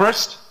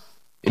 First,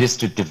 it is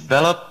to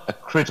develop a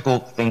critical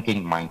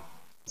thinking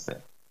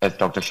mindset, as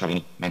Dr.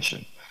 Shalini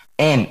mentioned.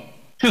 And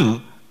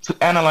two, to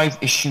analyze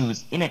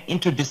issues in an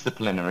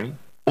interdisciplinary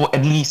or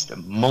at least a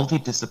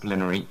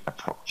multidisciplinary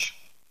approach.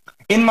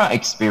 In my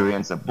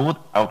experience, both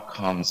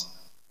outcomes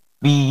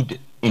feed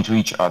into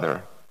each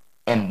other,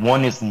 and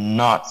one is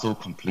not so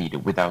complete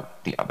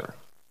without the other.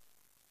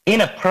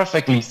 In a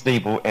perfectly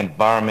stable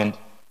environment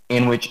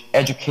in which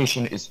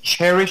education is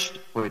cherished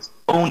for its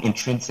own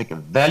intrinsic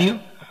value,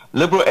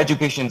 liberal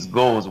education's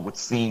goals would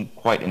seem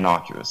quite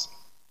innocuous.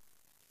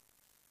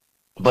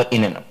 But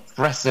in an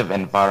oppressive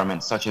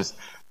environment such as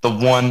the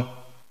one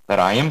that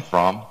I am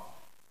from,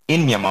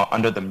 in Myanmar,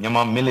 under the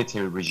Myanmar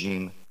military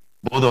regime,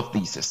 both of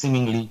these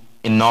seemingly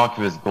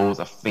innocuous goals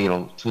are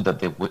fatal to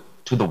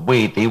the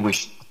way they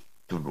wish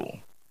to rule.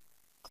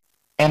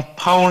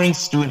 Empowering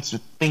students to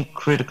think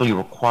critically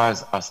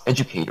requires us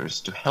educators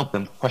to help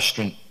them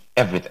question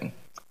everything.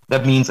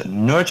 That means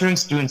nurturing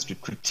students to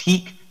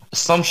critique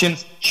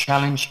assumptions,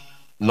 challenge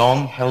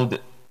long-held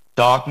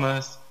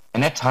dogmas,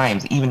 and at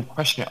times even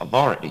question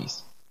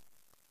authorities.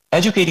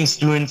 Educating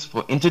students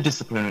for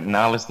interdisciplinary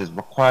analysis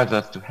requires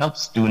us to help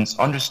students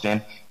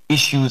understand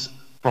issues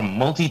from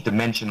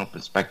multi-dimensional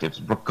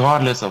perspectives,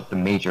 regardless of the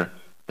major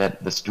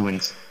that the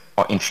students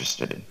are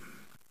interested in.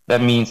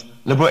 That means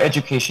liberal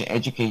education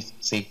educates,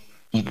 say,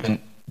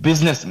 even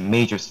business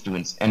major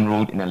students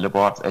enrolled in a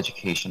liberal arts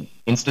education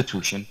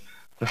institution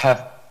to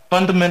have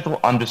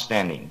fundamental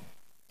understanding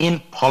in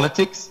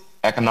politics,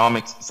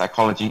 economics,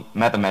 psychology,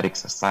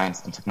 mathematics,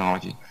 science, and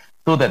technology,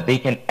 so that they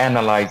can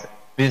analyze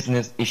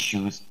business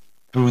issues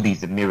through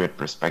these myriad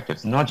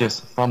perspectives, not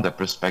just from the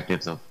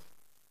perspectives of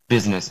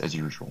business as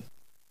usual.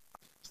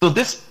 So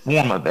this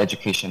form of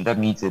education that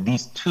meets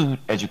these two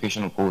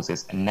educational goals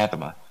is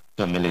anathema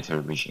to a military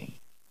regime.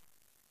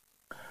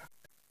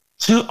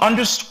 To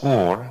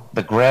underscore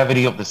the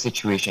gravity of the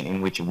situation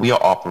in which we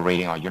are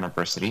operating our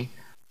university,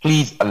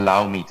 please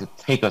allow me to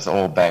take us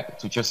all back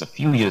to just a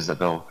few years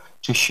ago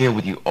to share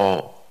with you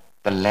all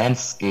the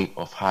landscape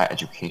of higher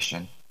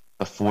education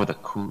before the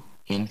coup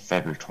in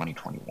February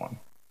 2021.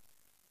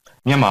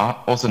 Myanmar,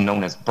 also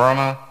known as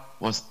Burma,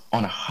 was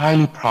on a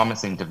highly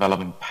promising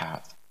development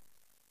path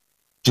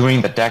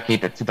during the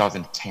decade of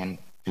 2010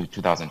 to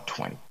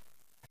 2020.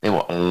 There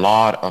were a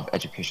lot of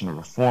educational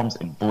reforms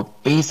in both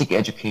basic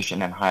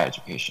education and higher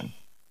education.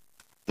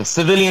 The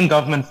civilian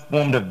government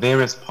formed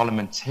various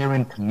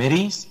parliamentarian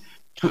committees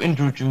to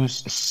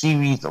introduce a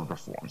series of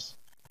reforms.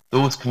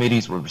 Those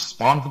committees were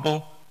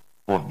responsible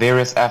for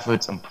various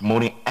efforts on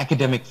promoting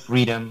academic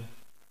freedom,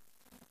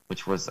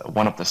 which was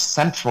one of the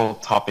central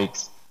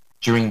topics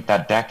during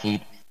that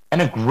decade,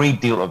 and a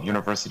great deal of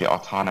university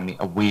autonomy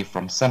away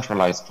from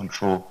centralized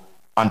control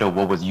under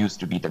what was used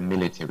to be the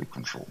military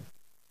control.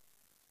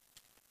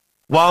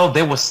 While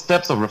there were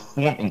steps of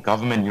reform in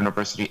government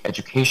university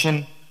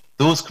education,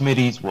 those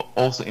committees were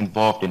also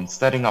involved in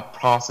setting up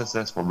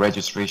processes for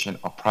registration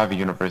of private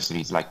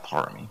universities like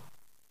Parami.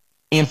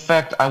 In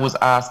fact, I was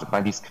asked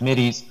by these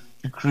committees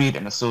to create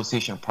an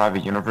association of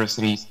private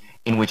universities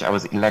in which I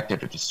was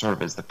elected to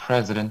serve as the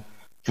president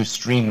to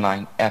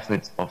streamline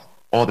efforts of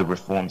all the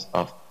reforms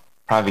of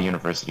private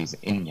universities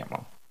in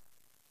Myanmar.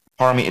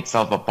 Parami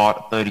itself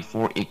bought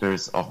 34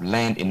 acres of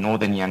land in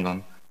northern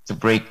Yangon to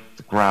break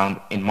the ground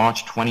in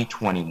March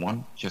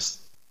 2021,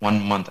 just 1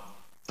 month,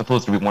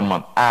 supposed to be 1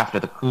 month after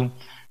the coup,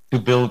 to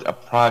build a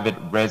private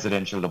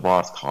residential liberal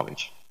arts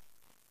college.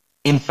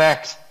 In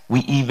fact, We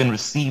even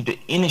received the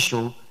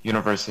initial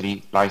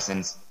university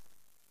license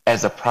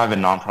as a private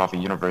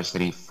nonprofit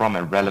university from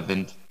a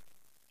relevant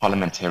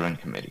parliamentarian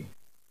committee.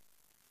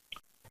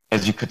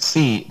 As you could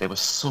see, there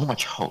was so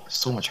much hope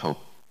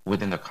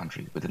within the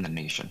country, within the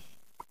nation.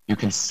 You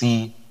can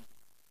see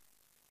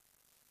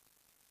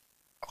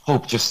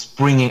hope just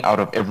springing out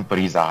of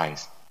everybody's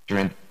eyes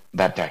during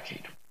that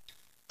decade.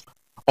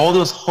 All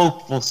those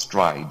hopeful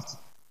strides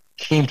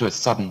came to a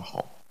sudden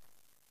halt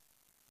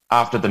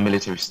after the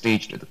military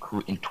staged the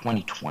coup in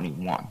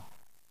 2021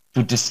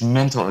 to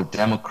dismantle a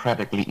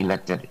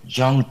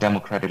young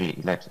democratically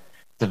elected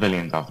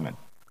civilian government.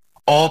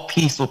 All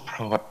peaceful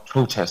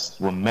protests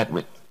were met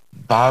with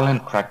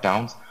violent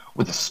crackdowns,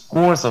 with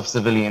scores of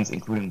civilians,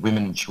 including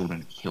women and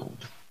children,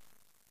 killed.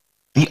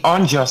 The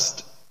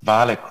unjust,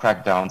 violent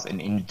crackdowns and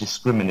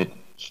indiscriminate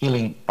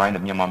killing by the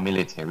Myanmar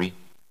military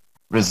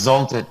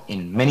resulted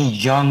in many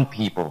young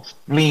people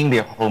fleeing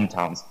their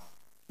hometowns,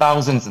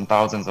 thousands and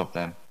thousands of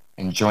them,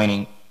 and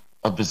joining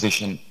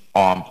opposition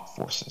armed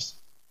forces.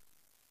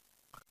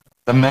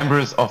 The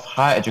members of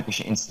higher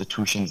education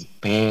institutions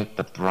bear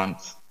the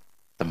brunt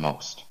the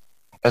most,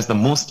 as the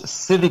most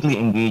civically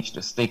engaged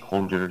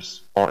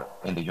stakeholders are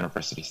in the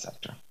university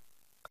sector.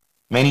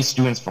 Many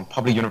students from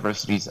public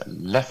universities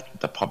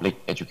left the public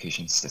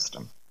education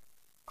system.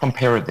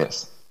 Compare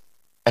this.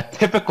 A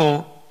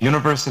typical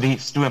university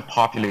student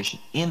population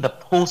in the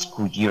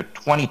post-coup year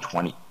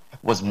 2020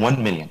 was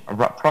 1 million,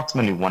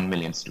 approximately 1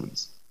 million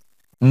students.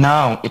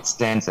 Now it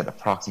stands at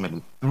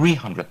approximately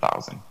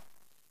 300,000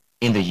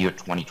 in the year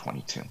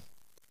 2022,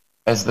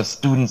 as the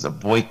students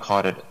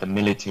boycotted the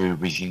military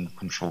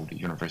regime-controlled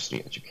university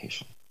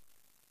education.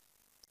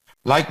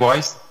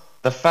 Likewise,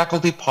 the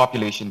faculty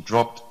population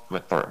dropped to a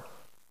third,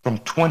 from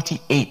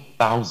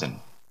 28,000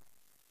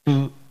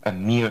 to a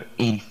mere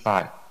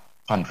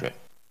 8,500,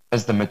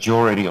 as the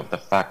majority of the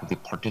faculty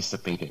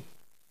participated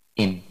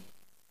in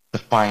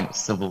defiant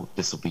civil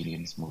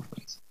disobedience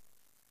movements.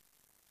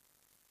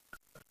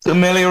 To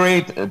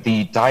ameliorate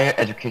the dire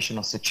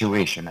educational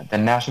situation, the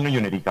National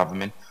Unity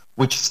Government,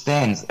 which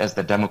stands as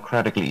the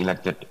democratically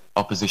elected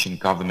opposition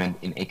government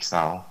in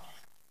exile,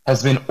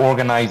 has been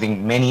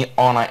organizing many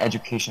online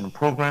education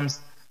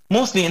programs,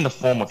 mostly in the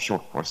form of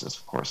short courses,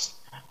 of course.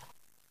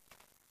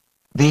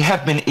 They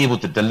have been able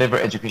to deliver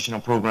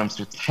educational programs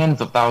to tens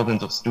of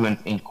thousands of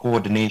students in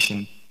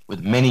coordination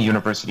with many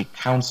university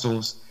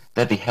councils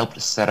that they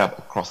helped set up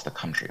across the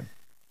country.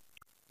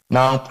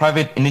 Now,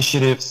 private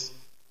initiatives,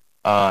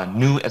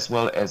 new as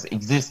well as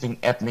existing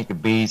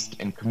ethnic-based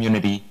and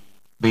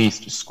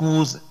community-based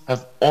schools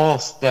have all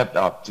stepped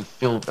up to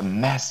fill the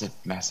massive,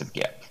 massive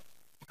gap.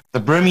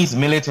 The Burmese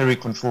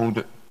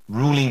military-controlled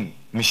ruling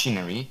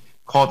machinery,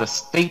 called the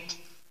State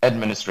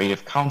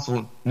Administrative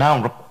Council,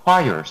 now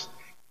requires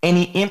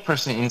any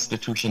in-person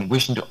institution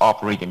wishing to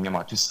operate in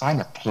Myanmar to sign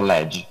a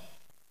pledge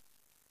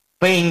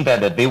saying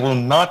that they will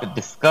not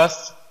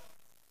discuss,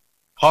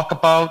 talk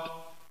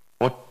about,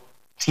 or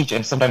teach,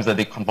 and sometimes that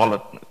they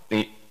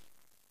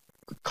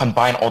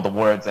combine all the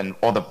words and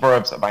all the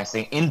verbs by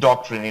saying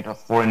indoctrinate of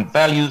foreign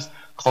values,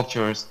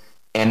 cultures,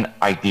 and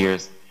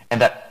ideas, and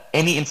that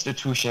any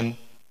institution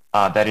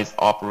that is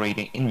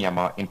operating in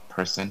Myanmar in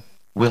person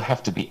will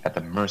have to be at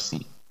the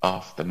mercy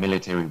of the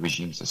military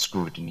regime's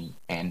scrutiny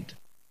and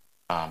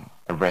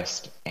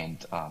arrest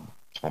and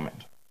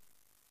torment.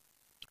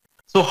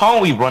 So how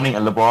are we running a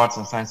liberal arts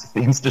and sciences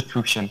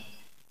institution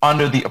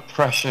under the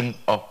oppression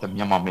of the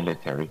Myanmar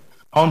military?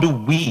 How do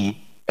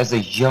we, as a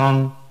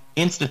young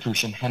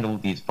institution, handle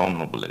these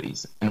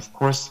vulnerabilities? And of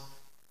course,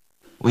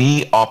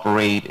 we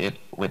operate it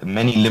with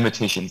many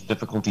limitations,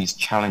 difficulties,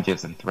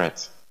 challenges, and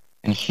threats.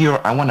 And here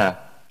I want to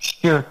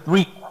share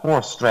 3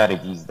 core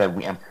strategies that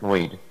we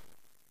employed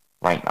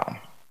right now.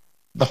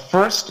 The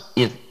first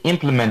is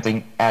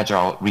implementing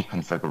agile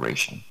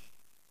reconfiguration.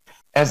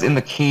 As in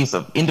the case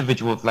of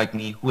individuals like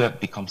me who have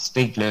become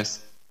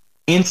stateless,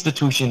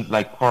 institutions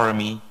like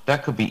Parami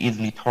that could be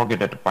easily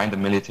targeted by the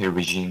military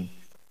regime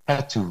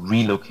had to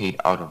relocate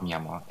out of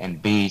Myanmar and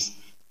base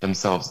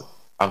themselves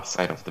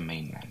outside of the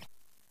mainland.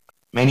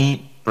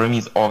 Many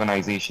Burmese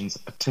organizations,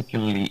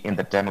 particularly in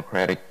the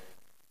democratic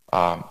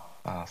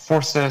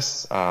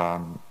forces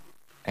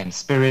and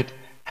spirit,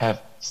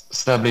 have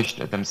established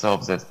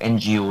themselves as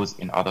NGOs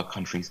in other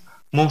countries,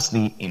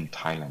 mostly in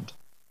Thailand.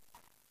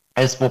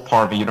 As for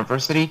Parami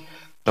University,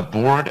 the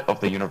board of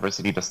the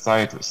university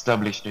decided to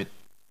establish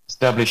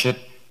it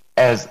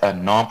as a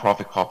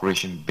nonprofit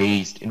corporation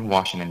based in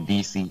Washington,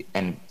 D.C.,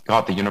 and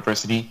got the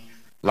university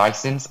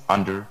license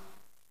under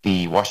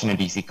the Washington,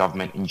 D.C.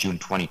 government in June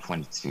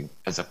 2022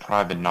 as a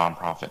private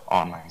nonprofit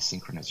online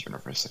synchronous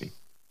university.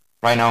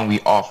 Right now, we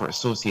offer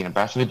associate and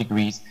bachelor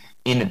degrees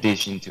in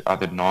addition to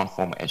other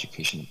non-formal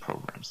education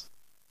programs.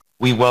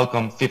 We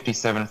welcome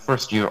 57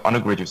 first-year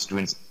undergraduate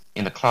students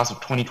in the class of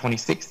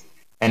 2026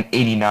 and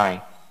 89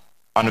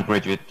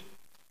 undergraduate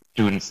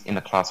students in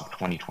the class of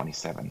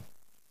 2027.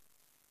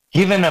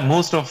 Given that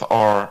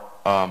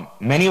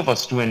many of our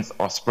students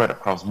are spread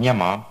across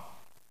Myanmar,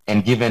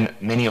 and given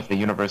many of the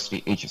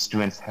university-age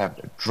students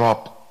have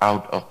dropped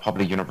out of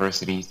public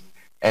universities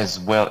as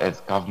well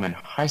as government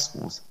high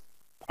schools,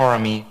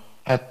 Parami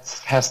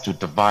has to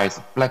devise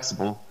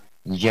flexible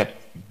yet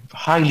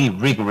highly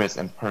rigorous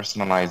and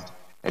personalized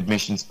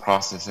admissions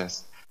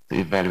processes to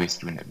evaluate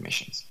student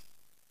admissions.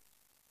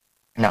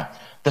 Now,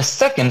 the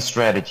second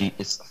strategy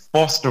is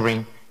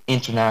fostering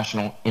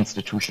international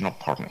institutional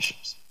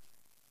partnerships.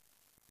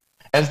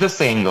 As the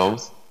saying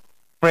goes,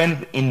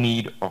 friends in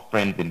need are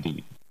friends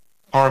indeed.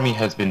 Parami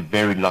has been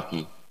very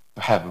lucky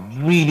to have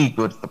really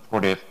good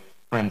supportive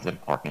friends and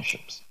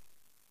partnerships.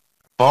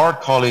 Bard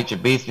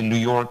College, based in New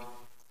York,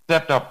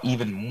 stepped up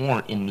even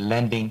more in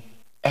lending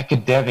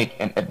academic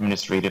and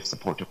administrative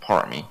support to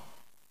Parami.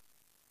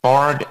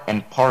 Bard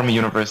and Parami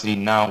University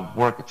now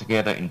work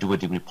together in dual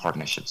degree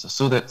partnerships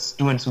so that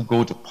students who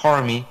go to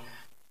Parami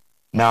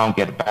now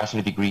get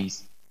bachelor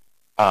degrees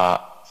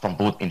from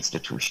both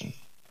institutions.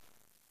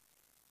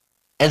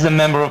 As a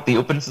member of the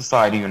Open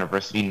Society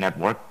University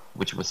Network,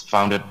 which was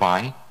founded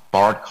by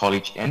Bard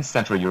College and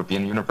Central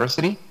European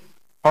University,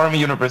 Parami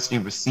University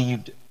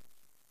received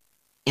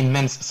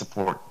immense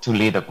support to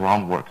lay the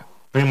groundwork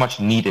very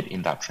much needed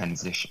in that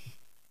transition.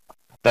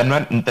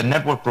 The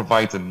network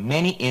provides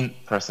many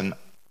in-person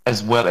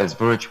as well as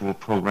virtual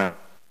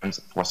programs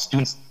for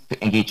students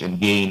to engage and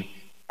gain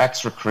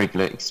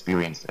extracurricular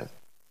experiences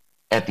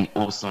at the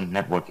OSON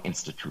network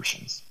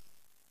institutions.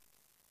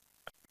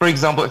 For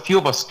example, a few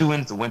of our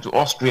students went to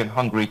Austria and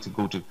Hungary to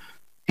go to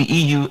the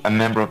EU, a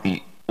member of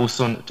the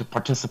OSON, to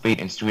participate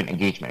in student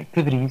engagement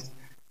activities.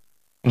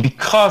 And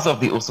because of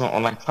the OSON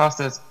online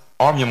classes,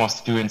 our Myanmar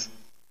students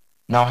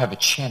now have a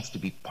chance to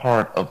be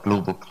part of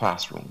global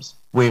classrooms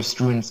where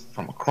students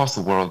from across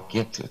the world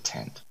get to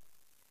attend.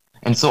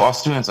 And so our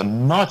students are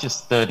not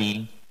just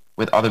studying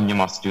with other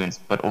Myanmar students,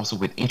 but also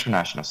with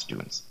international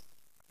students.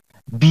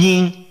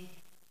 Being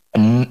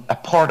a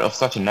part of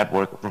such a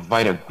network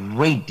provides a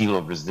great deal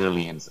of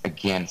resilience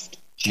against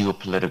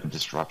geopolitical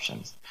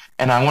disruptions.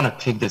 And I want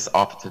to take this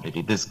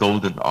opportunity, this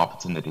golden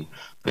opportunity,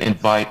 to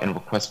invite and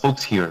request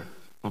folks here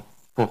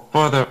for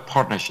further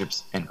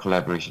partnerships and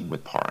collaboration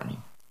with Parami.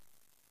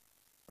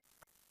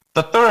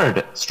 The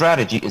third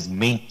strategy is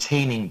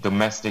maintaining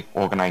domestic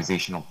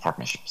organizational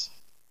partnerships.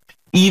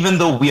 Even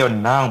though we are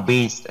now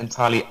based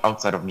entirely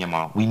outside of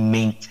Myanmar, we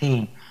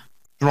maintain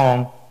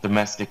strong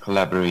domestic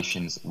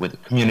collaborations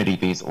with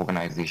community-based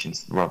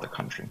organizations throughout the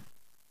country.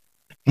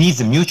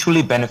 These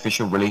mutually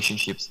beneficial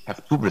relationships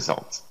have two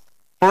results.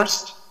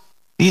 First,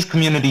 these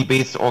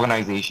community-based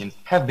organizations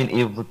have been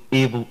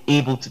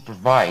able to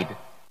provide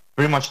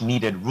very much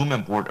needed room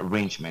and board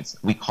arrangements.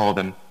 We call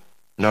them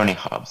learning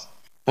hubs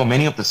for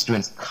many of the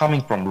students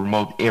coming from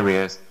remote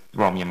areas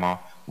throughout Myanmar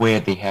where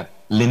they have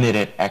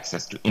limited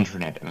access to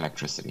internet and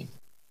electricity.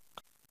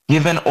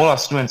 Given all our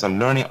students are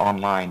learning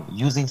online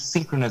using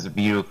synchronous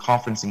video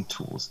conferencing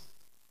tools,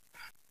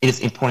 it is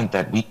important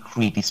that we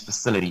create these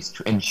facilities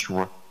to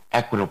ensure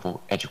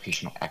equitable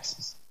educational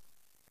access.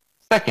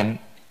 Second,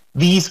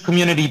 these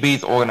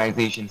community-based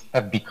organizations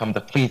have become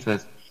the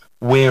places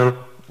where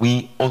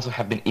we also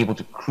have been able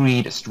to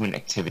create student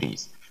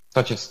activities,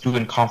 such as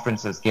student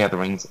conferences,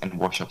 gatherings, and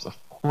workshops, of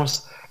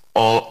course,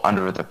 all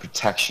under the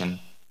protection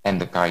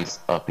and the guise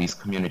of these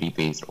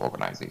community-based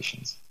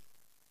organizations.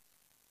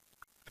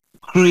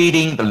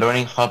 Creating the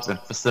learning hubs and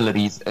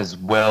facilities as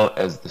well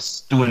as the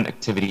student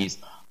activities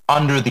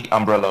under the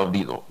umbrella of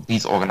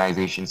these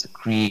organizations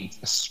creates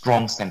a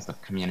strong sense of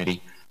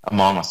community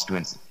among our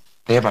students,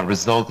 thereby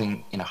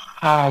resulting in a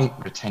high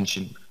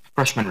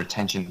freshman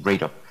retention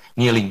rate of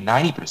nearly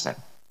 90%,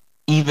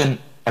 even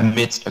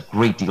amidst a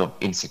great deal of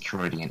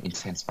insecurity and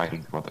intense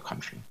fighting throughout the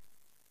country.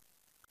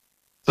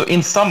 So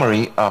in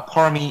summary,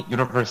 Parami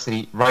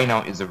University right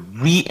now is a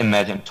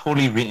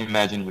totally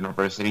reimagined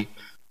university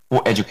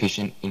for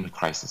education in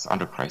crisis,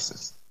 under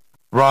crisis.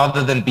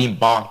 Rather than being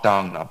bogged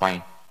down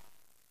by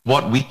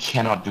what we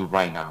cannot do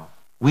right now,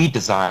 we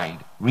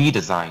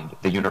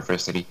redesigned the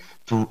university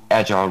through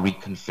agile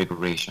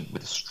reconfiguration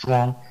with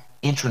strong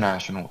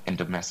international and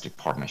domestic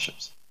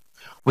partnerships.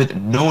 With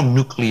no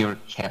nuclear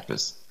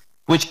campus,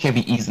 which can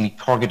be easily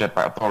targeted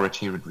by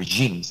authoritarian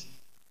regimes,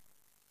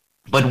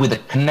 but with a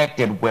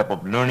connected web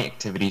of learning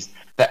activities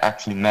that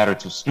actually matter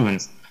to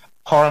students,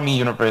 Parami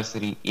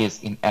University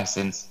is in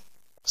essence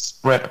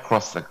spread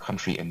across the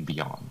country and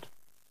beyond.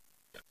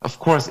 Of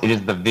course, it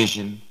is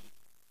the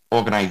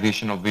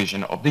organizational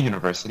vision of the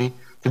university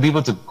to be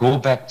able to go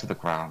back to the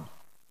ground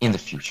in the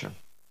future.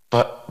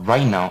 But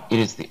right now, it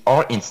is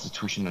our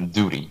institutional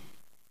duty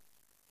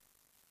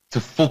to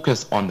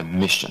focus on the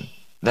mission.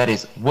 That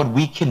is what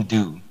we can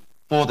do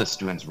for the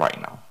students right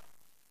now,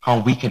 how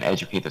we can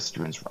educate the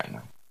students right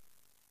now.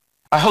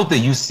 I hope that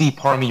you see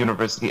Parami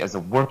University as a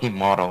working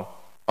model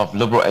of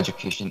liberal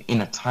education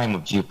in a time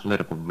of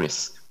geopolitical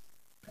risk.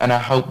 And I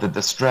hope that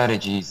the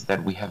strategies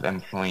that we have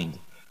employed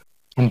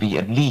can be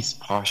at least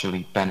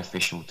partially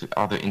beneficial to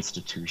other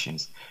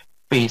institutions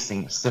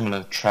facing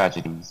similar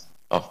tragedies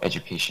of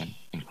education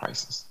in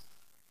crisis.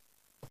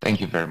 Thank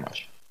you very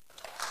much.